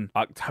later, on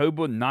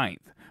October 9th,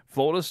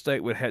 Florida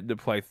State would head to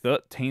play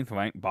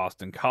 13th-ranked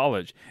Boston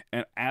College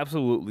and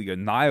absolutely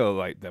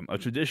annihilate them, a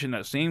tradition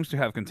that seems to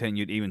have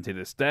continued even to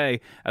this day,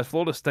 as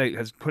Florida State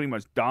has pretty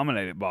much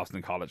dominated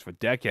Boston College for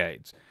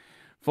decades.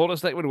 Florida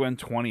State would win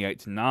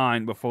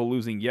 28-9 before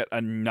losing yet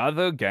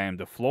another game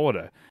to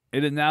Florida.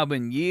 It had now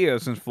been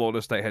years since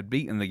Florida State had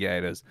beaten the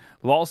Gators.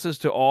 Losses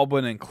to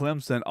Auburn and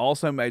Clemson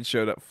also made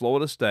sure that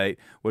Florida State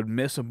would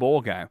miss a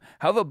bowl game.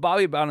 However,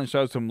 Bobby Bowden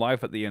showed some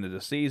life at the end of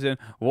the season,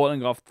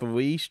 rolling off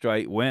 3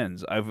 straight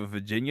wins over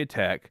Virginia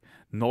Tech,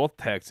 North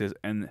Texas,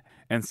 and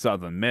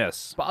Southern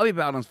Miss. Bobby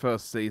Bowden's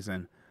first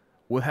season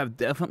would have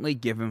definitely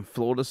given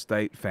Florida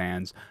State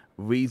fans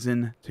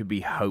reason to be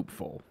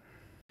hopeful.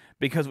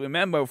 Because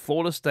remember,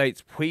 Florida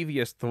State's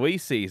previous 3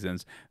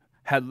 seasons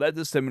had led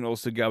the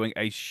Seminoles to going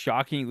a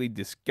shockingly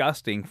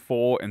disgusting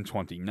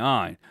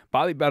 4-29.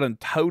 Bobby Bowden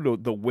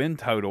totaled the win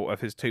total of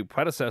his 2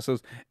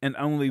 predecessors in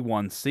only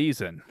 1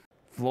 season.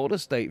 Florida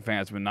State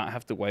fans would not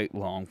have to wait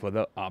long for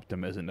their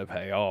optimism to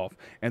pay off.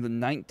 In the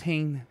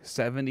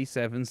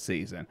 1977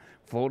 season,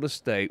 Florida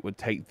State would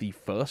take the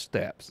first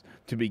steps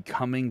to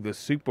becoming the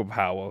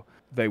superpower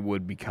they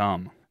would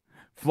become.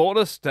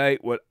 Florida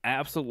State would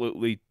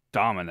absolutely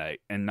dominate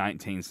in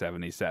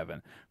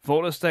 1977.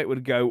 Florida State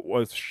would go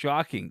with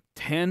shocking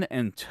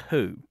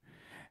 10-2.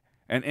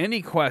 And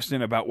any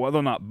question about whether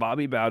or not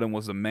Bobby Bowden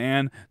was the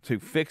man to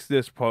fix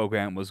this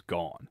program was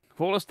gone.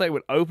 Florida State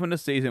would open the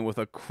season with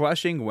a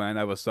crushing win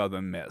over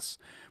Southern Miss,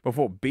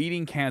 before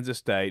beating Kansas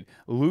State,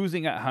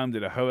 losing at home to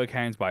the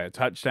Hurricanes by a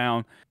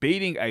touchdown,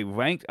 beating a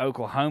ranked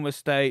Oklahoma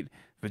State,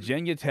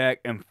 Virginia Tech,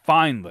 and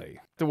finally,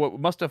 to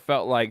what must have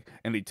felt like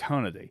an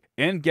eternity,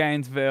 in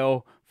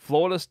Gainesville,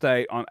 Florida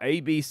State on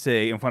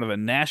ABC in front of a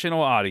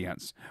national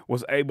audience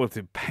was able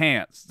to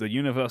pants the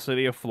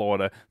University of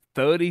Florida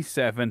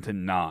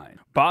 37-9.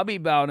 Bobby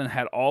Bowden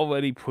had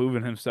already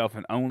proven himself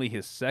in only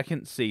his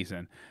 2nd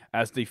season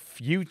as the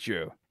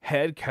future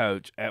head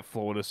coach at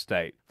Florida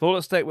State.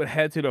 Florida State would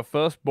head to the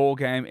first bowl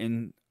game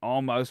in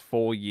almost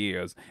 4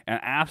 years and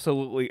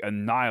absolutely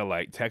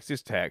annihilate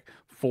Texas Tech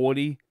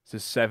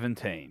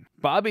 40-17.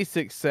 Bobby's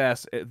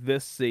success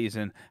this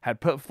season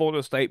had put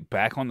Florida State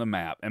back on the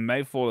map and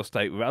made Florida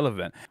State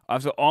relevant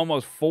after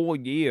almost 4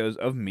 years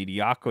of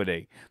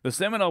mediocrity. The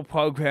Seminole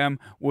program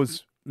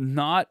was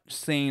not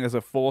seen as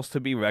a force to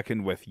be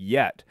reckoned with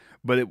yet,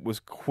 but it was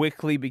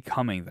quickly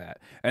becoming that.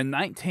 In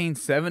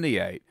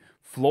 1978,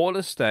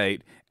 Florida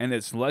State and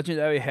its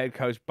legendary head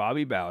coach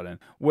Bobby Bowden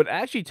would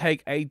actually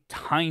take a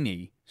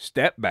tiny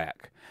step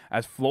back,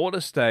 as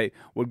Florida State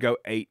would go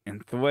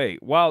 8-3.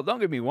 Well, don't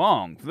get me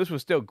wrong, this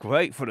was still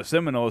great for the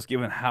Seminoles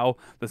given how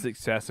the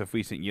success of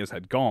recent years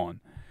had gone.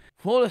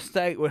 Florida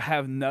State would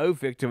have no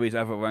victories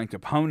over ranked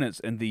opponents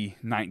in the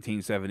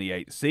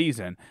 1978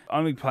 season,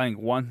 only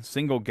playing one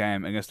single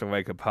game against a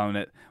ranked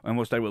opponent in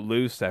which they would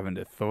lose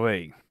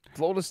 7-3.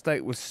 Florida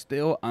State was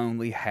still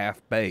only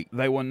half-baked.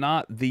 They were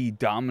not the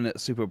dominant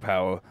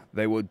superpower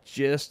they were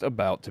just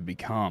about to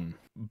become.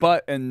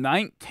 But in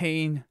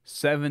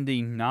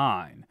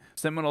 1979,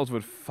 Seminoles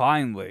would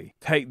finally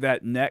take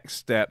that next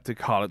step to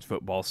college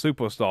football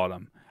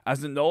superstardom,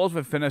 as the Noles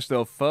would finish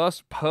their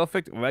first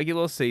perfect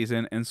regular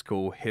season in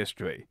school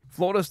history.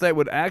 Florida State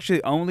would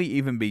actually only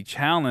even be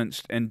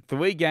challenged in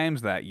 3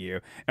 games that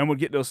year and would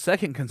get their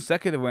second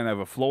consecutive win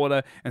over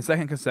Florida and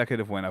second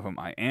consecutive win over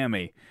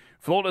Miami.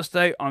 Florida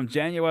State on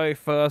January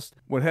 1st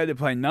would head to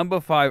play number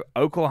 5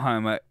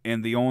 Oklahoma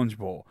in the Orange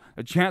Bowl,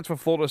 a chance for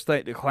Florida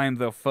State to claim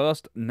their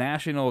first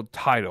national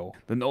title.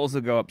 The Noles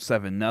would go up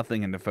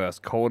 7-0 in the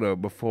first quarter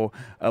before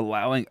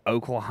allowing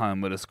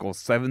Oklahoma to score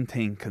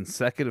 17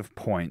 consecutive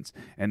points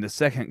in the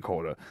second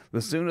quarter.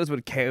 The Sooners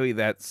would carry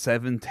that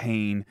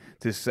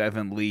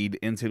 17-7 lead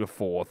into the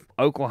fourth.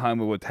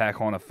 Oklahoma would tack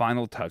on a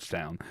final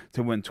touchdown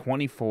to win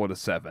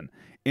 24-7.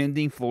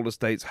 Ending Florida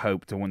State's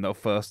hope to win their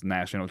first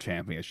national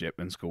championship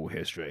in school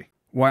history.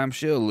 While I'm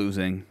sure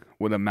losing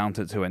what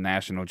amounted to a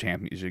national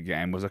championship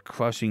game was a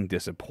crushing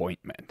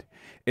disappointment,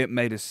 it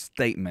made a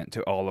statement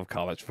to all of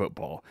college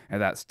football,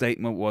 and that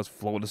statement was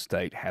Florida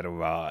State had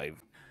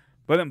arrived.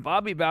 But in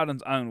Bobby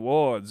Bowden's own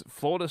words,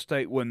 Florida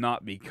State would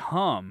not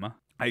become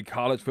a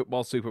college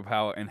football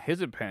superpower, in his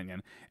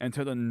opinion,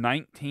 until the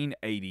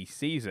 1980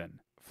 season.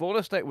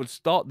 Florida State would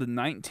start the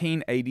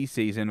 1980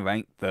 season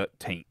ranked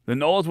 13th. The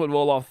Noles would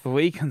roll off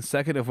 3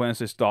 consecutive wins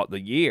to start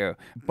the year,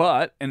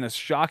 but in a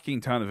shocking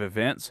turn of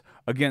events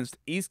against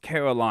East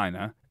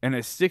Carolina in a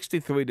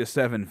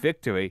 63-7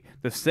 victory,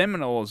 the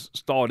Seminoles'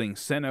 starting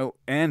center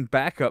and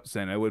backup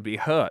center would be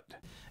hurt.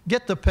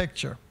 Get the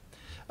picture.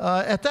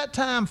 At that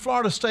time,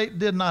 Florida State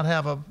did not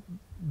have a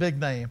big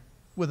name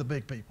with the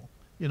big people.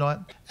 You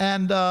know,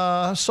 and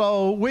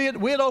so we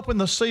had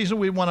opened the season.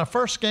 We won our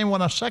first game,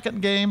 won our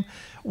second game,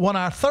 won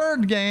our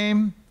third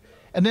game,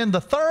 and then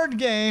the third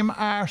game,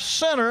 our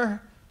center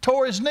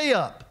tore his knee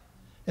up,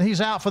 and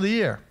he's out for the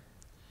year.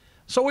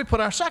 So we put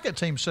our second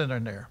team center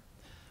in there.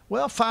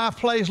 Well, 5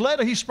 plays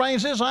later, he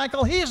sprains his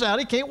ankle. He's out.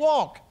 He can't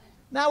walk.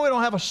 Now we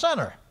don't have a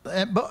center.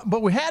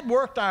 But we had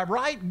worked our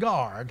right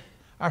guard,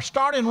 our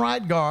starting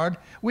right guard.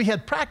 We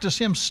had practiced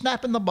him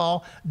snapping the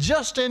ball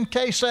just in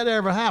case that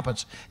ever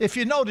happens. If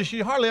you notice,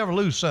 you hardly ever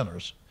lose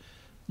centers.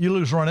 You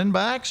lose running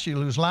backs, you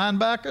lose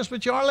linebackers,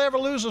 but you hardly ever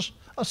lose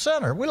a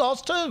center. We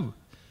lost 2.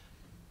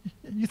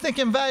 You think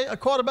a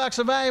quarterback's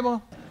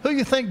valuable? Who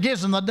you think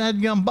gives him the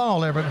dadgum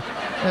ball every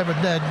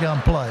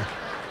dadgum play?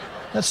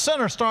 That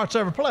center starts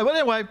every play. But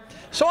anyway,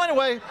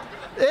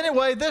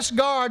 this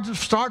guard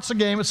starts the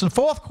game. It's in the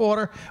fourth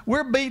quarter.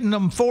 We're beating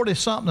them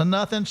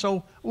 40-something-0,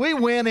 so we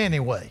win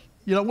anyway.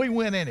 You know, we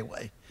win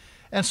anyway.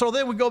 And so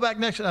then we go back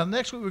next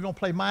week we're going to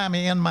play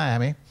Miami in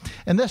Miami.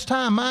 And this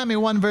time Miami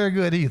wasn't very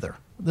good either.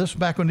 This is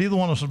back when neither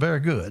one of us was very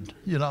good,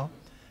 you know.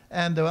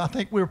 And I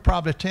think we were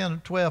probably 10 or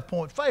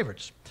 12-point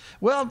favorites.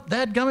 Well,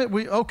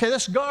 dadgummit, okay,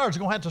 this guard's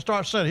going to have to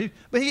start center.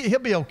 But he'll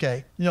be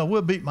okay. You know,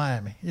 we'll beat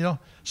Miami, you know.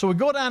 So we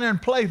go down there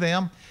and play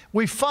them.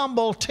 We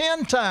fumble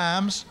 10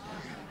 times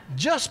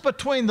just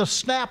between the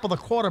snap of the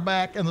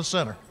quarterback and the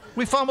center.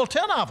 We fumble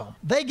 10 of them.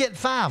 They get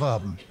 5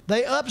 of them.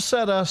 They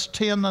upset us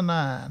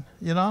 10-9,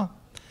 you know.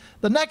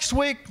 The next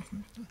week,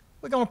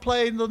 we're going to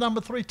play the number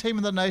 3 team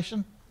in the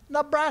nation,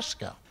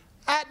 Nebraska,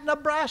 at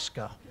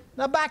Nebraska.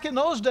 Now, back in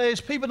those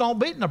days, people don't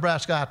beat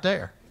Nebraska out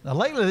there. Now,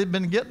 lately, they've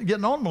been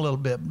getting on them a little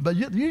bit, but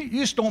you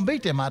just don't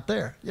beat them out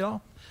there, you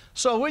know.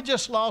 So we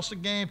just lost the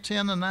game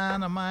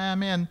 10-9 to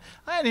Miami, and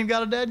I ain't even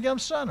got a dadgum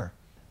center.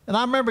 And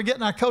I remember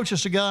getting our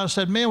coaches together and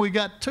said, man, we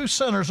got 2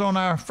 centers on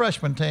our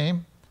freshman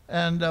team.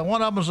 And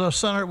one of them was a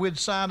center we'd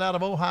signed out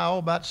of Ohio,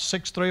 about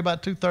 6'3",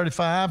 about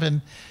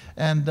 235,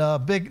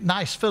 and big,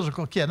 nice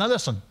physical kid. Now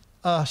listen,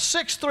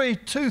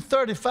 6'3",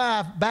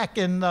 235 back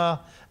in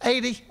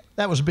 80,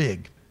 that was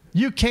big.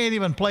 You can't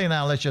even play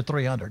now unless you're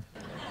 300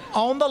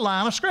 on the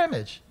line of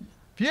scrimmage.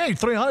 If you ain't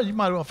 300, you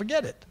might as well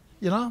forget it,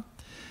 you know.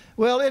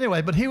 Well,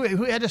 anyway, but he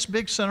had this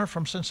big center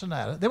from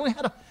Cincinnati. Then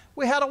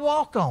we had a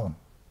walk-on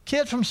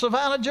kid from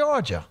Savannah,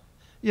 Georgia,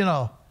 you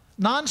know,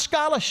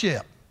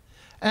 non-scholarship.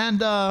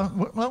 And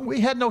well, we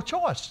had no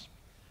choice.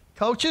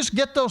 Coaches,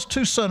 get those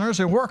 2 centers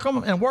and work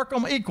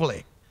them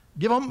equally.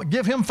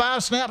 Give him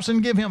 5 snaps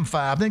and give him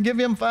 5. Then give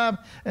him 5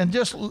 and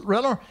just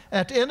remember,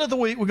 at the end of the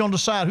week, we're going to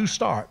decide who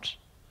starts.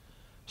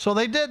 So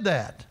they did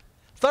that.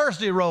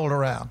 Thursday rolled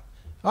around.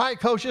 All right,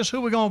 coaches,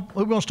 who we going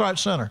to start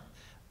center?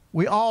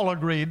 We all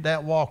agreed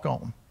that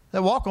walk-on.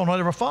 That walk-on don't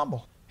ever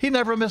fumble. He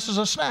never misses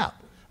a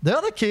snap. The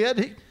other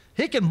kid,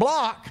 he can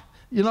block,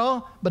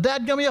 but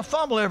Dad give me a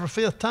fumble every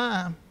 5th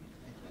time.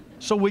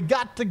 So we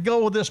got to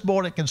go with this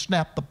boy that can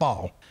snap the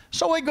ball.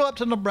 So we go up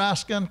to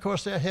Nebraska, and of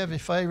course they're heavy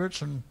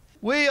favorites, and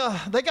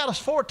they got us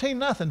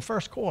 14-0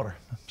 first quarter.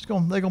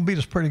 They're going to beat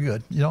us pretty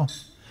good,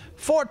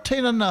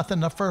 14-0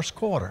 the first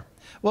quarter.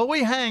 Well,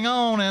 we hang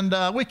on,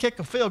 and we kick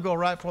a field goal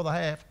right before the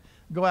half,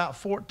 go out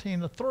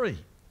 14-3.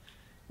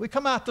 We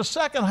come out the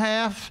second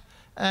half,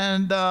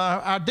 and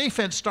our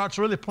defense starts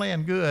really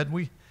playing good.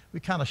 We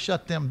kind of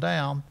shut them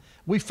down.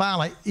 We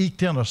finally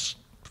eked in a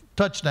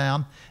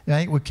touchdown.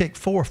 We kicked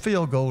 4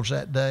 field goals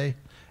that day,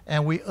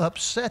 and we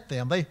upset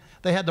them. They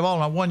had the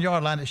ball on our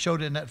 1-yard line. It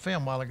showed it in that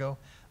film a while ago.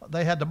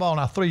 They had the ball on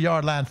our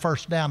 3-yard line,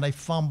 first down. They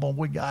fumbled.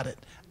 We got it.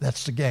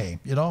 That's the game,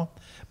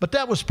 But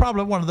that was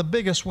probably one of the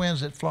biggest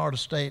wins at Florida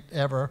State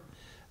ever.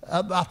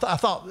 I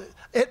thought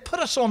it put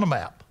us on the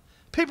map.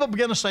 People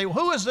began to say, well,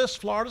 who is this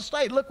Florida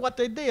State? Look what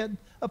they did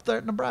up there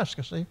at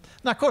Nebraska, see?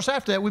 Now, of course,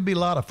 after that, we beat a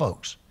lot of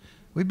folks.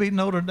 We beat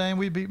Notre Dame.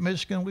 We beat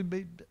Michigan. We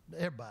beat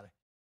everybody.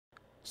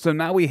 So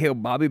now we hear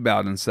Bobby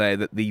Bowden say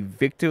that the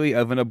victory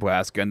over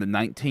Nebraska in the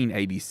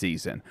 1980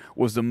 season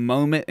was the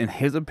moment, in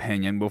his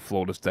opinion, where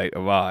Florida State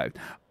arrived.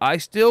 I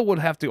still would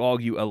have to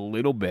argue a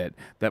little bit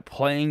that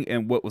playing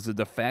in what was a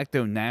de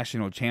facto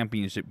national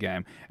championship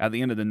game at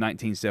the end of the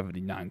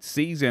 1979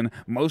 season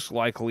most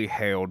likely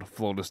heralded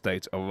Florida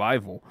State's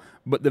arrival.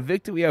 But the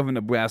victory over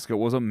Nebraska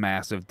was a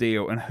massive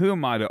deal, and who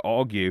am I to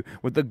argue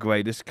with the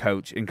greatest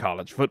coach in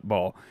college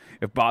football?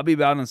 If Bobby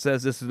Bowden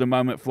says this is the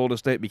moment Florida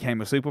State became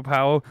a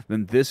superpower,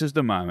 then this is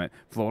the moment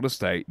Florida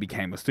State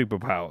became a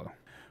superpower.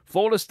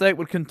 Florida State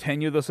would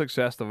continue the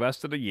success the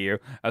rest of the year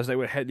as they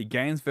would head to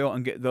Gainesville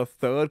and get their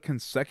 3rd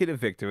consecutive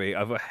victory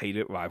over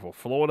hated rival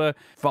Florida.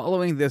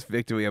 Following this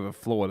victory over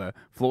Florida,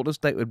 Florida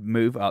State would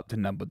move up to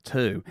number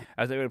 2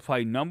 as they would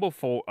play number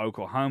 4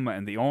 Oklahoma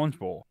in the Orange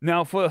Bowl.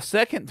 Now, for a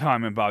second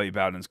time in Bobby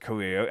Bowden's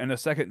career and a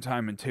second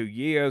time in 2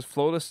 years,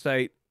 Florida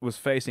State was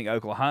facing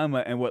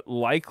Oklahoma and what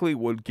likely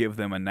would give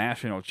them a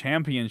national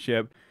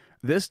championship.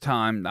 This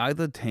time,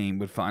 neither team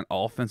would find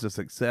offensive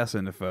success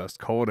in the first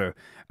quarter,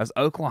 as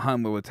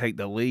Oklahoma would take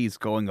the lead,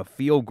 scoring a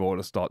field goal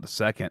to start the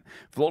second.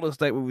 Florida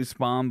State would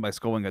respond by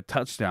scoring a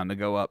touchdown to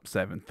go up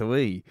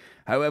 7-3.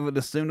 However,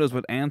 the Sooners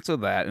would answer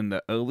that in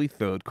the early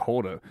third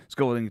quarter,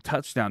 scoring a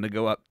touchdown to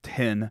go up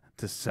 10-7.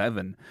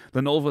 The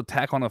Noles would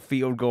tack on a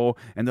field goal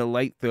in the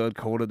late third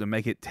quarter to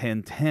make it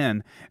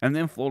 10-10, and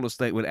then Florida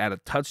State would add a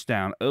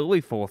touchdown early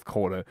fourth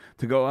quarter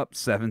to go up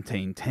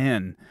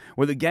 17-10.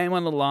 With the game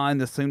on the line,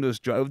 the Sooners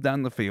drove down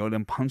the field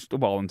and punched the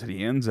ball into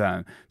the end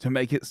zone to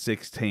make it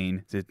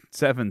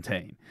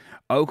 16-17.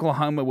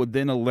 Oklahoma would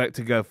then elect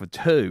to go for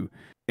 2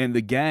 in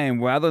the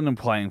game rather than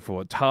playing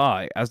for a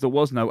tie, as there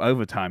was no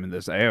overtime in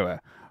this era.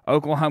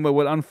 Oklahoma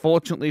would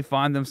unfortunately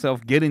find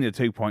themselves getting the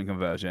 2-point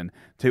conversion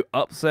to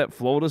upset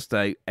Florida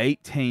State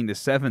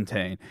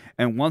 18-17,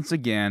 and once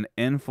again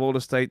end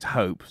Florida State's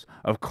hopes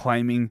of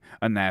claiming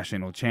a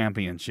national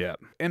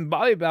championship. In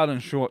Bobby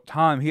Bowden's short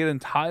time, he had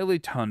entirely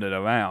turned it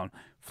around.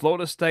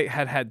 Florida State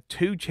had had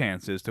 2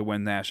 chances to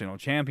win national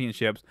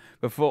championships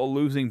before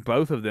losing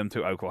both of them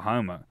to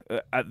Oklahoma.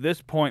 At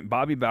this point,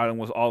 Bobby Bowden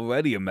was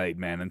already a made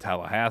man in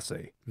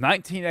Tallahassee.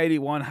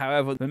 1981,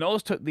 however, the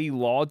Noles took the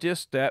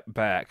largest step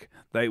back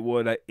they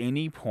would at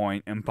any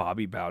point in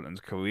Bobby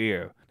Bowden's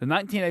career. The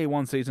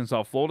 1981 season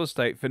saw Florida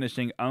State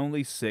finishing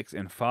only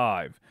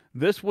 6-5.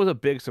 This was a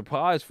big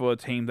surprise for a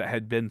team that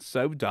had been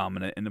so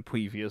dominant in the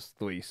previous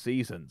 3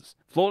 seasons.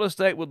 Florida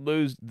State would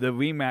lose the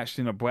rematch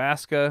to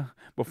Nebraska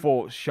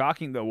before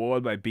shocking the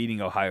world by beating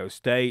Ohio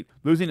State,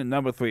 losing to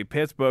number 3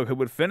 Pittsburgh, who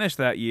would finish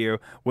that year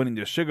winning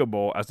the Sugar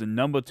Bowl as the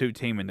number 2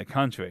 team in the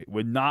country,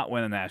 would not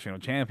win a national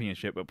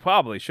championship, but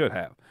probably should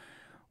have.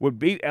 Would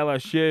beat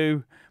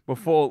LSU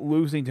before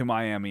losing to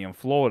Miami and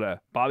Florida.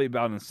 Bobby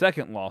Bowden's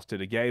second loss to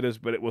the Gators,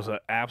 but it was an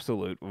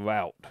absolute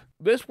rout.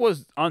 This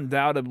was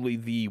undoubtedly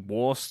the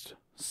worst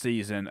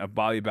season of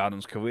Bobby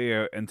Bowden's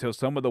career until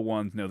some of the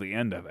ones near the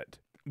end of it.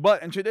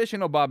 But in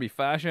traditional Bobby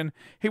fashion,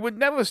 he would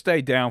never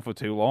stay down for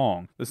too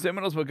long. The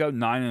Seminoles would go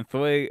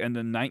 9-3 in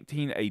the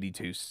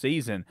 1982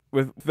 season,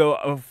 with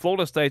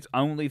Florida State's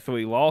only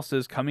 3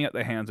 losses coming at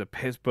the hands of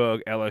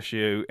Pittsburgh,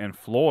 LSU, and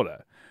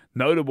Florida.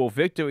 Notable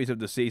victories of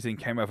the season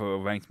came over a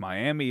ranked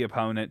Miami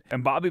opponent,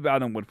 and Bobby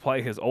Bowden would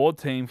play his old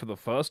team for the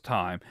first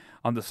time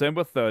on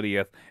December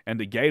 30th in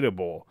the Gator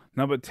Bowl.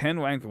 Number 10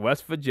 ranked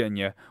West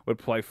Virginia would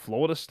play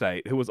Florida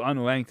State, who was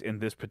unranked in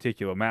this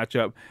particular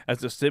matchup, as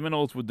the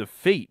Seminoles would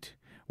defeat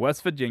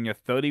West Virginia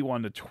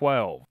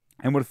 31-12.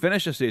 and would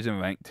finish the season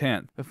ranked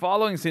 10th. The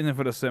following season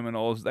for the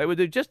Seminoles, they would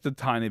do just a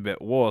tiny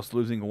bit worse,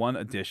 losing one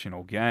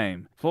additional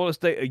game. Florida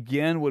State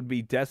again would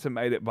be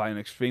decimated by an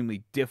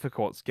extremely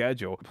difficult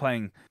schedule,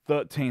 playing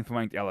 13th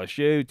ranked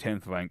LSU,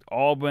 10th ranked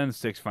Auburn,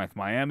 6th ranked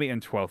Miami,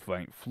 and 12th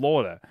ranked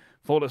Florida.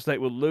 Florida State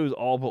would lose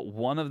all but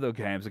one of their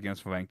games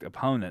against ranked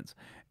opponents,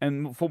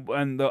 and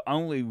the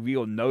only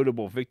real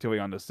notable victory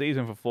on the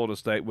season for Florida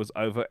State was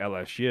over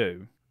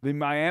LSU. The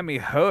Miami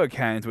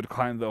Hurricanes would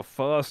claim their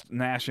first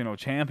national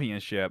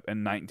championship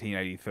in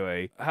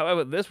 1983.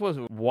 However, this was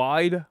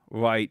wide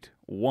right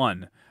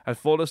one, as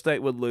Florida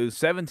State would lose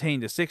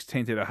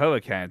 17-16 to the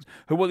Hurricanes,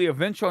 who were the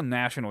eventual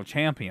national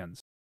champions.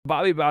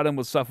 Bobby Bowden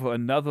would suffer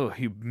another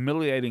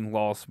humiliating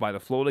loss by the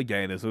Florida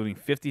Gators, losing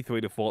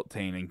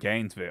 53-14 in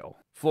Gainesville.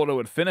 Florida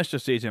would finish the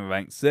season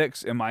ranked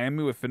 6th, and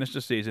Miami would finish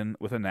the season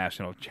with a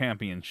national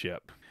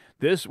championship.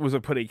 This was a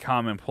pretty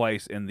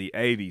commonplace in the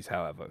 80s,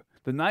 however.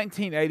 The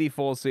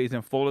 1984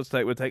 season, Florida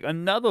State would take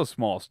another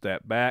small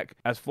step back,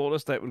 as Florida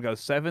State would go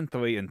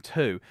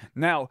 7-3-2.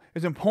 Now,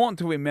 it's important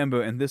to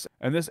remember in this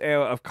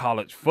era of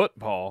college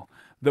football,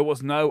 there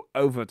was no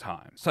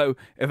overtime. So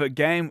if a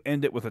game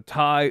ended with a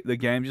tie, the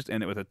game just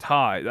ended with a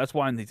tie. That's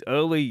why in these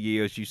early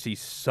years you see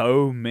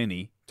so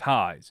many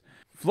ties.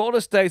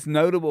 Florida State's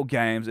notable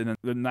games in the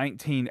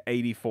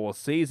 1984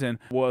 season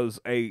was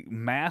a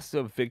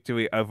massive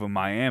victory over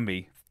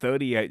Miami,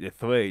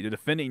 38-3. The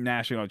defending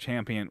national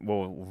champion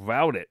was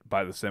routed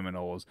by the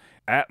Seminoles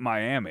at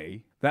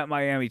Miami. That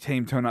Miami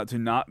team turned out to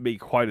not be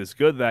quite as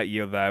good that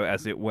year, though,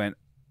 as it went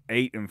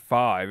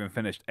 8-5 and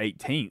finished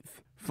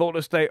 18th.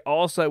 Florida State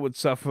also would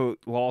suffer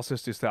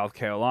losses to South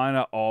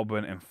Carolina,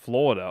 Auburn, and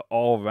Florida,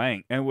 all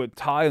ranked, and would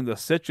tie in the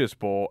Citrus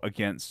Bowl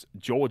against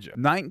Georgia.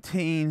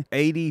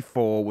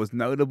 1984 was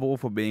notable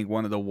for being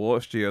one of the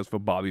worst years for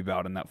Bobby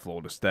Bowden at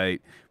Florida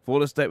State.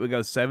 Florida State would go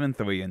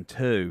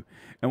 7-3-2,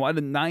 and while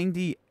the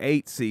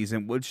 98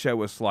 season would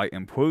show a slight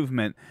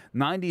improvement,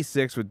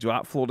 96 would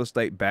drop Florida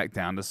State back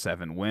down to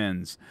 7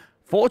 wins.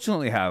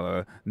 Fortunately,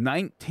 however,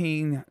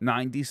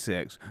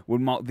 1996 would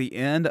mark the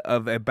end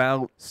of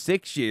about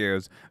 6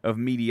 years of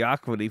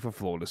mediocrity for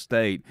Florida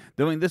State.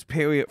 During this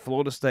period,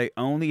 Florida State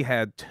only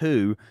had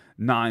 2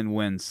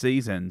 9-win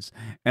seasons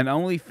and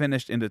only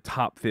finished in the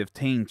top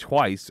 15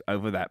 twice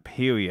over that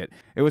period.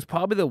 It was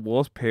probably the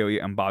worst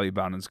period in Bobby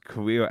Bowden's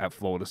career at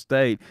Florida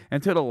State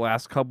until the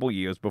last couple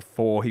years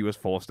before he was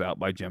forced out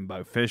by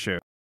Jimbo Fisher.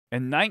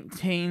 In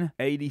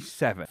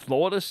 1987,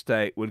 Florida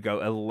State would go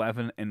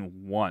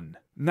 11-1.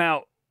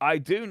 Now, I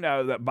do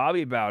know that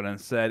Bobby Bowden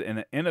said in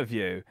an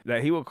interview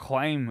that he will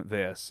claim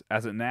this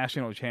as a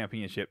national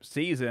championship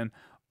season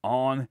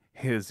on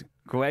his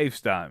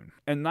gravestone.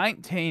 In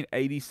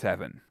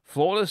 1987,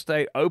 Florida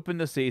State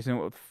opened the season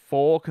with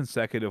 4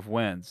 consecutive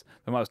wins,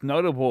 the most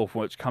notable of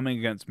which coming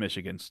against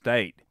Michigan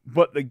State.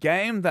 But the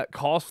game that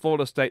cost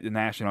Florida State the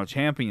national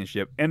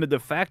championship and the de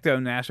facto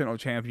national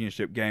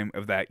championship game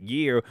of that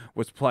year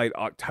was played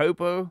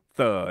October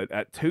 3rd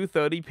at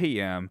 2:30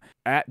 p.m.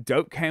 at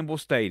Doak Campbell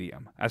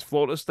Stadium, as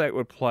Florida State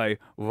would play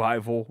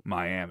rival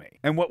Miami.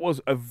 And what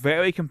was a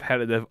very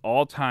competitive,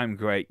 all-time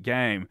great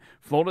game,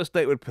 Florida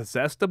State would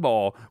possess the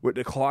ball with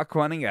the clock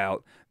running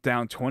out,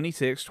 down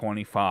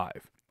 26-25.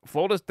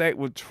 Florida State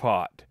would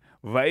trot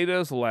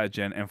Raiders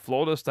legend and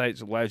Florida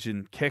State's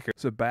legend kicker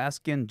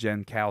Sebastian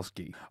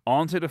Jankowski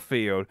onto the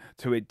field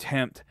to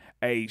attempt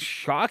a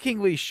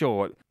shockingly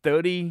short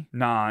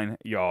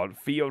 39-yard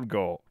field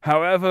goal.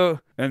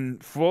 However, in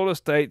Florida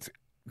State's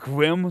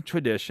grim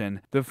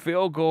tradition, the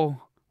field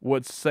goal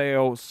would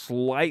sail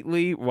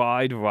slightly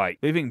wide right,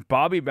 leaving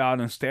Bobby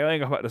Bowden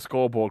staring up at the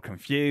scoreboard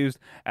confused,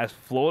 as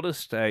Florida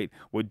State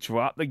would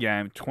drop the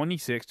game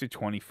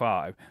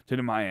 26-25 to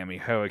the Miami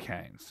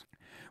Hurricanes.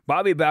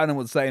 Bobby Bowden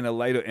would say in a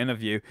later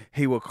interview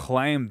he will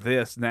claim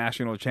this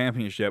national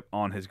championship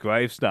on his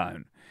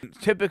gravestone. In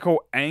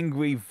typical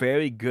angry,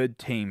 very good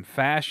team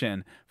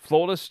fashion,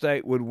 Florida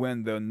State would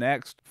win their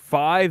next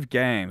 5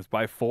 games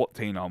by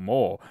 14 or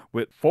more,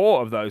 with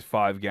 4 of those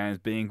 5 games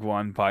being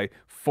won by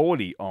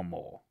 40 or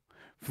more.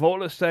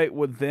 Florida State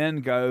would then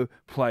go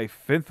play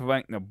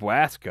 5th-ranked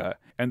Nebraska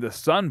in the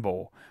Sun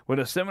Bowl, where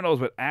the Seminoles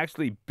would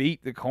actually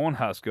beat the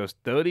Cornhuskers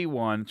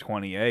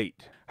 31-28.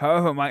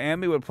 However,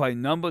 Miami would play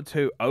number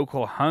 2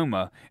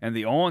 Oklahoma in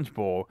the Orange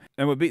Bowl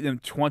and would beat them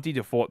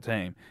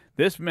 20-14.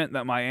 This meant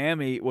that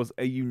Miami was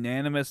a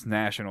unanimous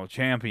national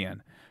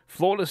champion.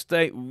 Florida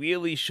State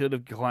really should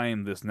have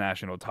claimed this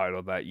national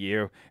title that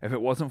year. If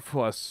it wasn't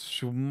for a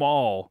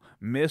small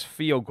missed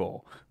field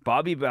goal,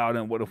 Bobby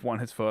Bowden would have won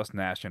his first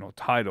national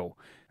title.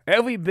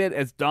 Every bit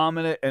as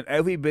dominant and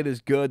every bit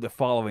as good the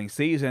following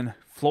season,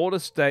 Florida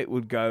State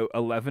would go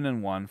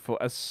 11-1 for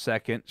a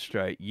second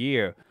straight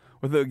year,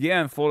 with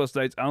again Florida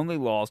State's only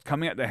loss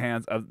coming at the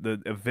hands of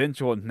the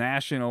eventual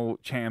national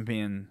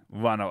champion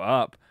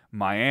runner-up,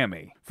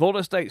 Miami.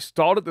 Florida State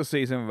started the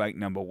season ranked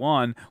number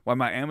 1, while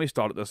Miami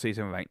started the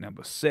season ranked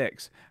number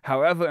 6.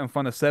 However, in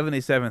front of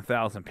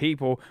 77,000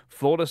 people,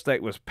 Florida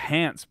State was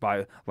pantsed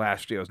by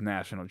last year's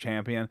national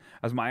champion,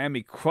 as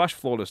Miami crushed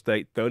Florida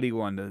State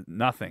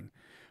 31-0.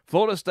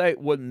 Florida State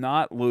would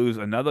not lose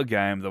another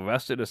game the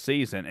rest of the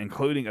season,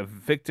 including a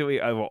victory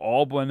over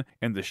Auburn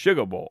in the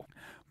Sugar Bowl.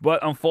 But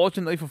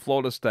unfortunately for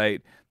Florida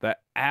State, the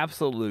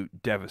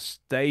absolute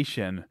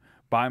devastation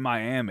by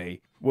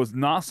Miami was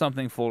not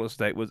something Florida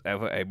State was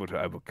ever able to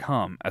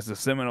overcome, as the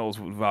Seminoles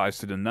would rise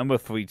to the number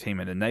 3 team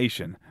in the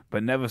nation,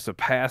 but never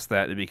surpass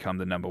that to become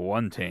the number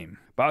 1 team.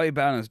 Bobby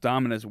Bowden's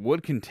dominance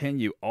would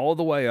continue all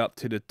the way up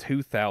to the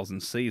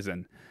 2000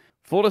 season.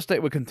 Florida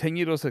State would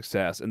continue their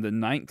success in the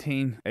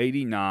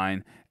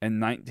 1989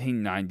 and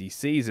 1990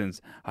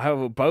 seasons.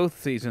 However,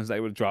 both seasons they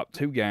would drop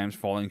 2 games,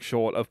 falling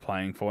short of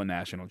playing for a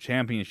national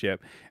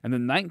championship. In the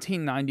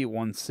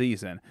 1991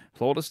 season,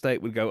 Florida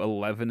State would go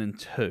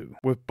 11-2,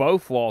 with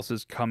both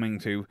losses coming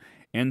to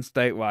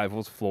in-state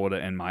rivals Florida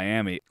and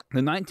Miami.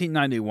 The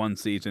 1991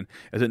 season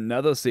is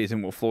another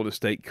season where Florida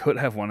State could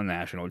have won a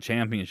national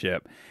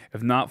championship.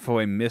 If not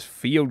for a missed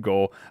field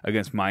goal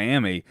against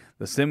Miami,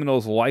 the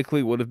Seminoles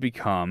likely would have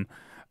become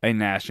a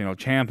national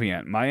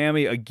champion.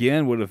 Miami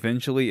again would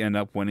eventually end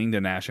up winning the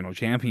national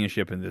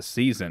championship in this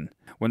season,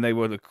 when they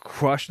would have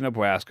crushed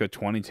Nebraska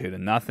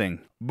 22-0.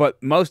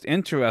 But most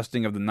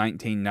interesting of the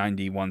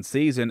 1991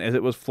 season is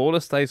it was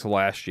Florida State's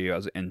last year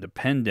as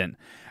independent,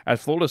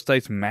 as Florida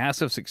State's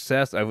massive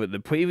success over the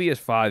previous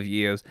 5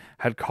 years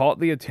had caught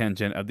the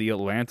attention of the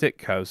Atlantic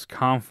Coast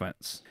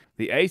Conference.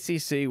 The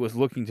ACC was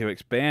looking to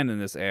expand in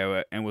this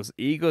era and was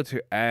eager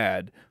to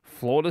add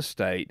Florida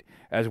State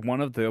as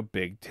one of their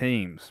big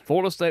teams.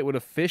 Florida State would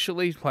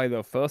officially play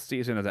their first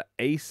season as an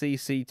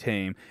ACC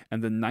team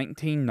in the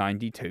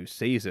 1992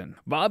 season.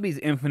 Bobby's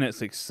infinite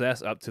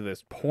success up to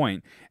this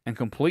point and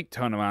complete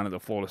turnaround of the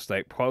Florida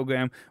State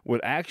program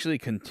would actually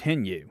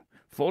continue.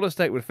 Florida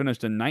State would finish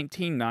the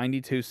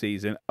 1992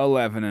 season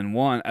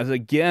 11-1, as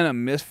again a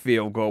missed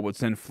field goal would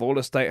send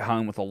Florida State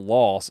home with a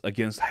loss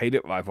against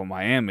hated rival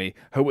Miami,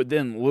 who would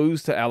then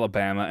lose to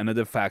Alabama in a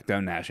de facto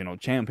national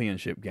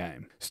championship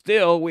game.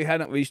 Still, we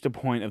hadn't reached the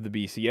point of the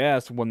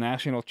BCS where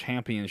national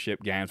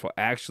championship games were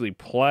actually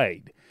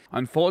played.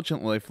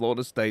 Unfortunately,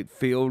 Florida State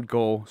field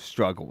goal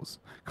struggles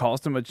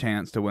cost them a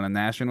chance to win a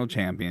national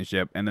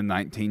championship in the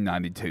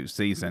 1992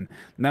 season.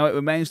 Now, it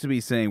remains to be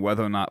seen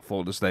whether or not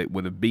Florida State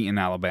would have beaten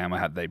Alabama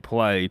had they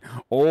played,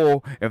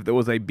 or if there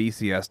was a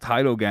BCS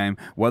title game,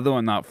 whether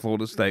or not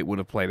Florida State would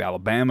have played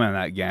Alabama in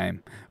that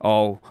game,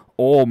 or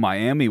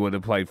Miami would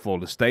have played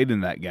Florida State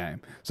in that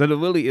game. So there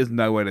really is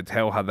no way to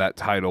tell how that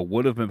title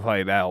would have been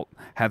played out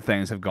had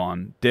things have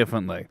gone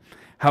differently.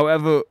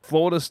 However,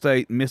 Florida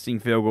State missing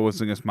field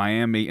goals against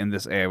Miami in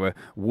this era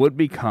would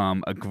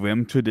become a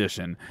grim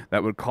tradition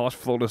that would cost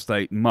Florida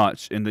State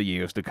much in the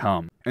years to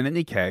come. In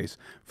any case,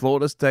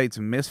 Florida State's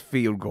missed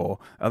field goal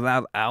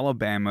allowed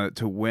Alabama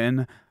to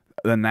win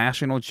the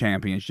national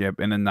championship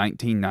in the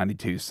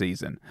 1992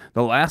 season.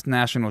 The last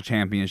national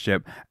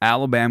championship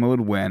Alabama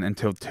would win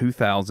until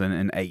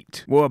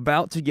 2008. We're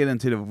about to get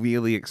into the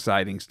really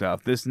exciting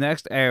stuff. This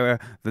next era,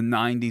 the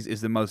 90s, is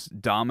the most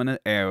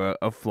dominant era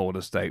of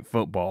Florida State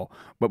football.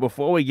 But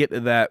before we get to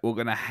that, we're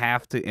going to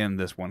have to end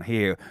this one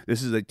here.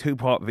 This is a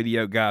 2-part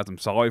video, guys. I'm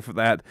sorry for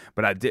that,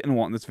 but I didn't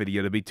want this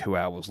video to be 2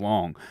 hours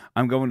long.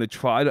 I'm going to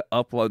try to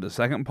upload the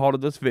second part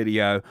of this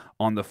video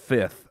on the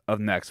 5th of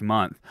next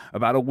month,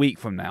 about a week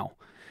from now.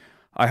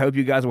 I hope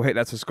you guys will hit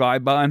that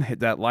subscribe button,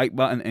 hit that like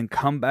button, and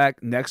come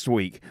back next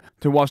week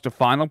to watch the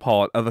final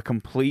part of the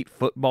complete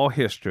football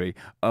history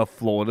of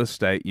Florida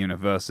State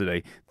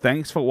University.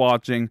 Thanks for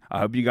watching. I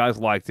hope you guys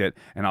liked it,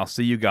 and I'll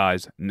see you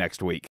guys next week.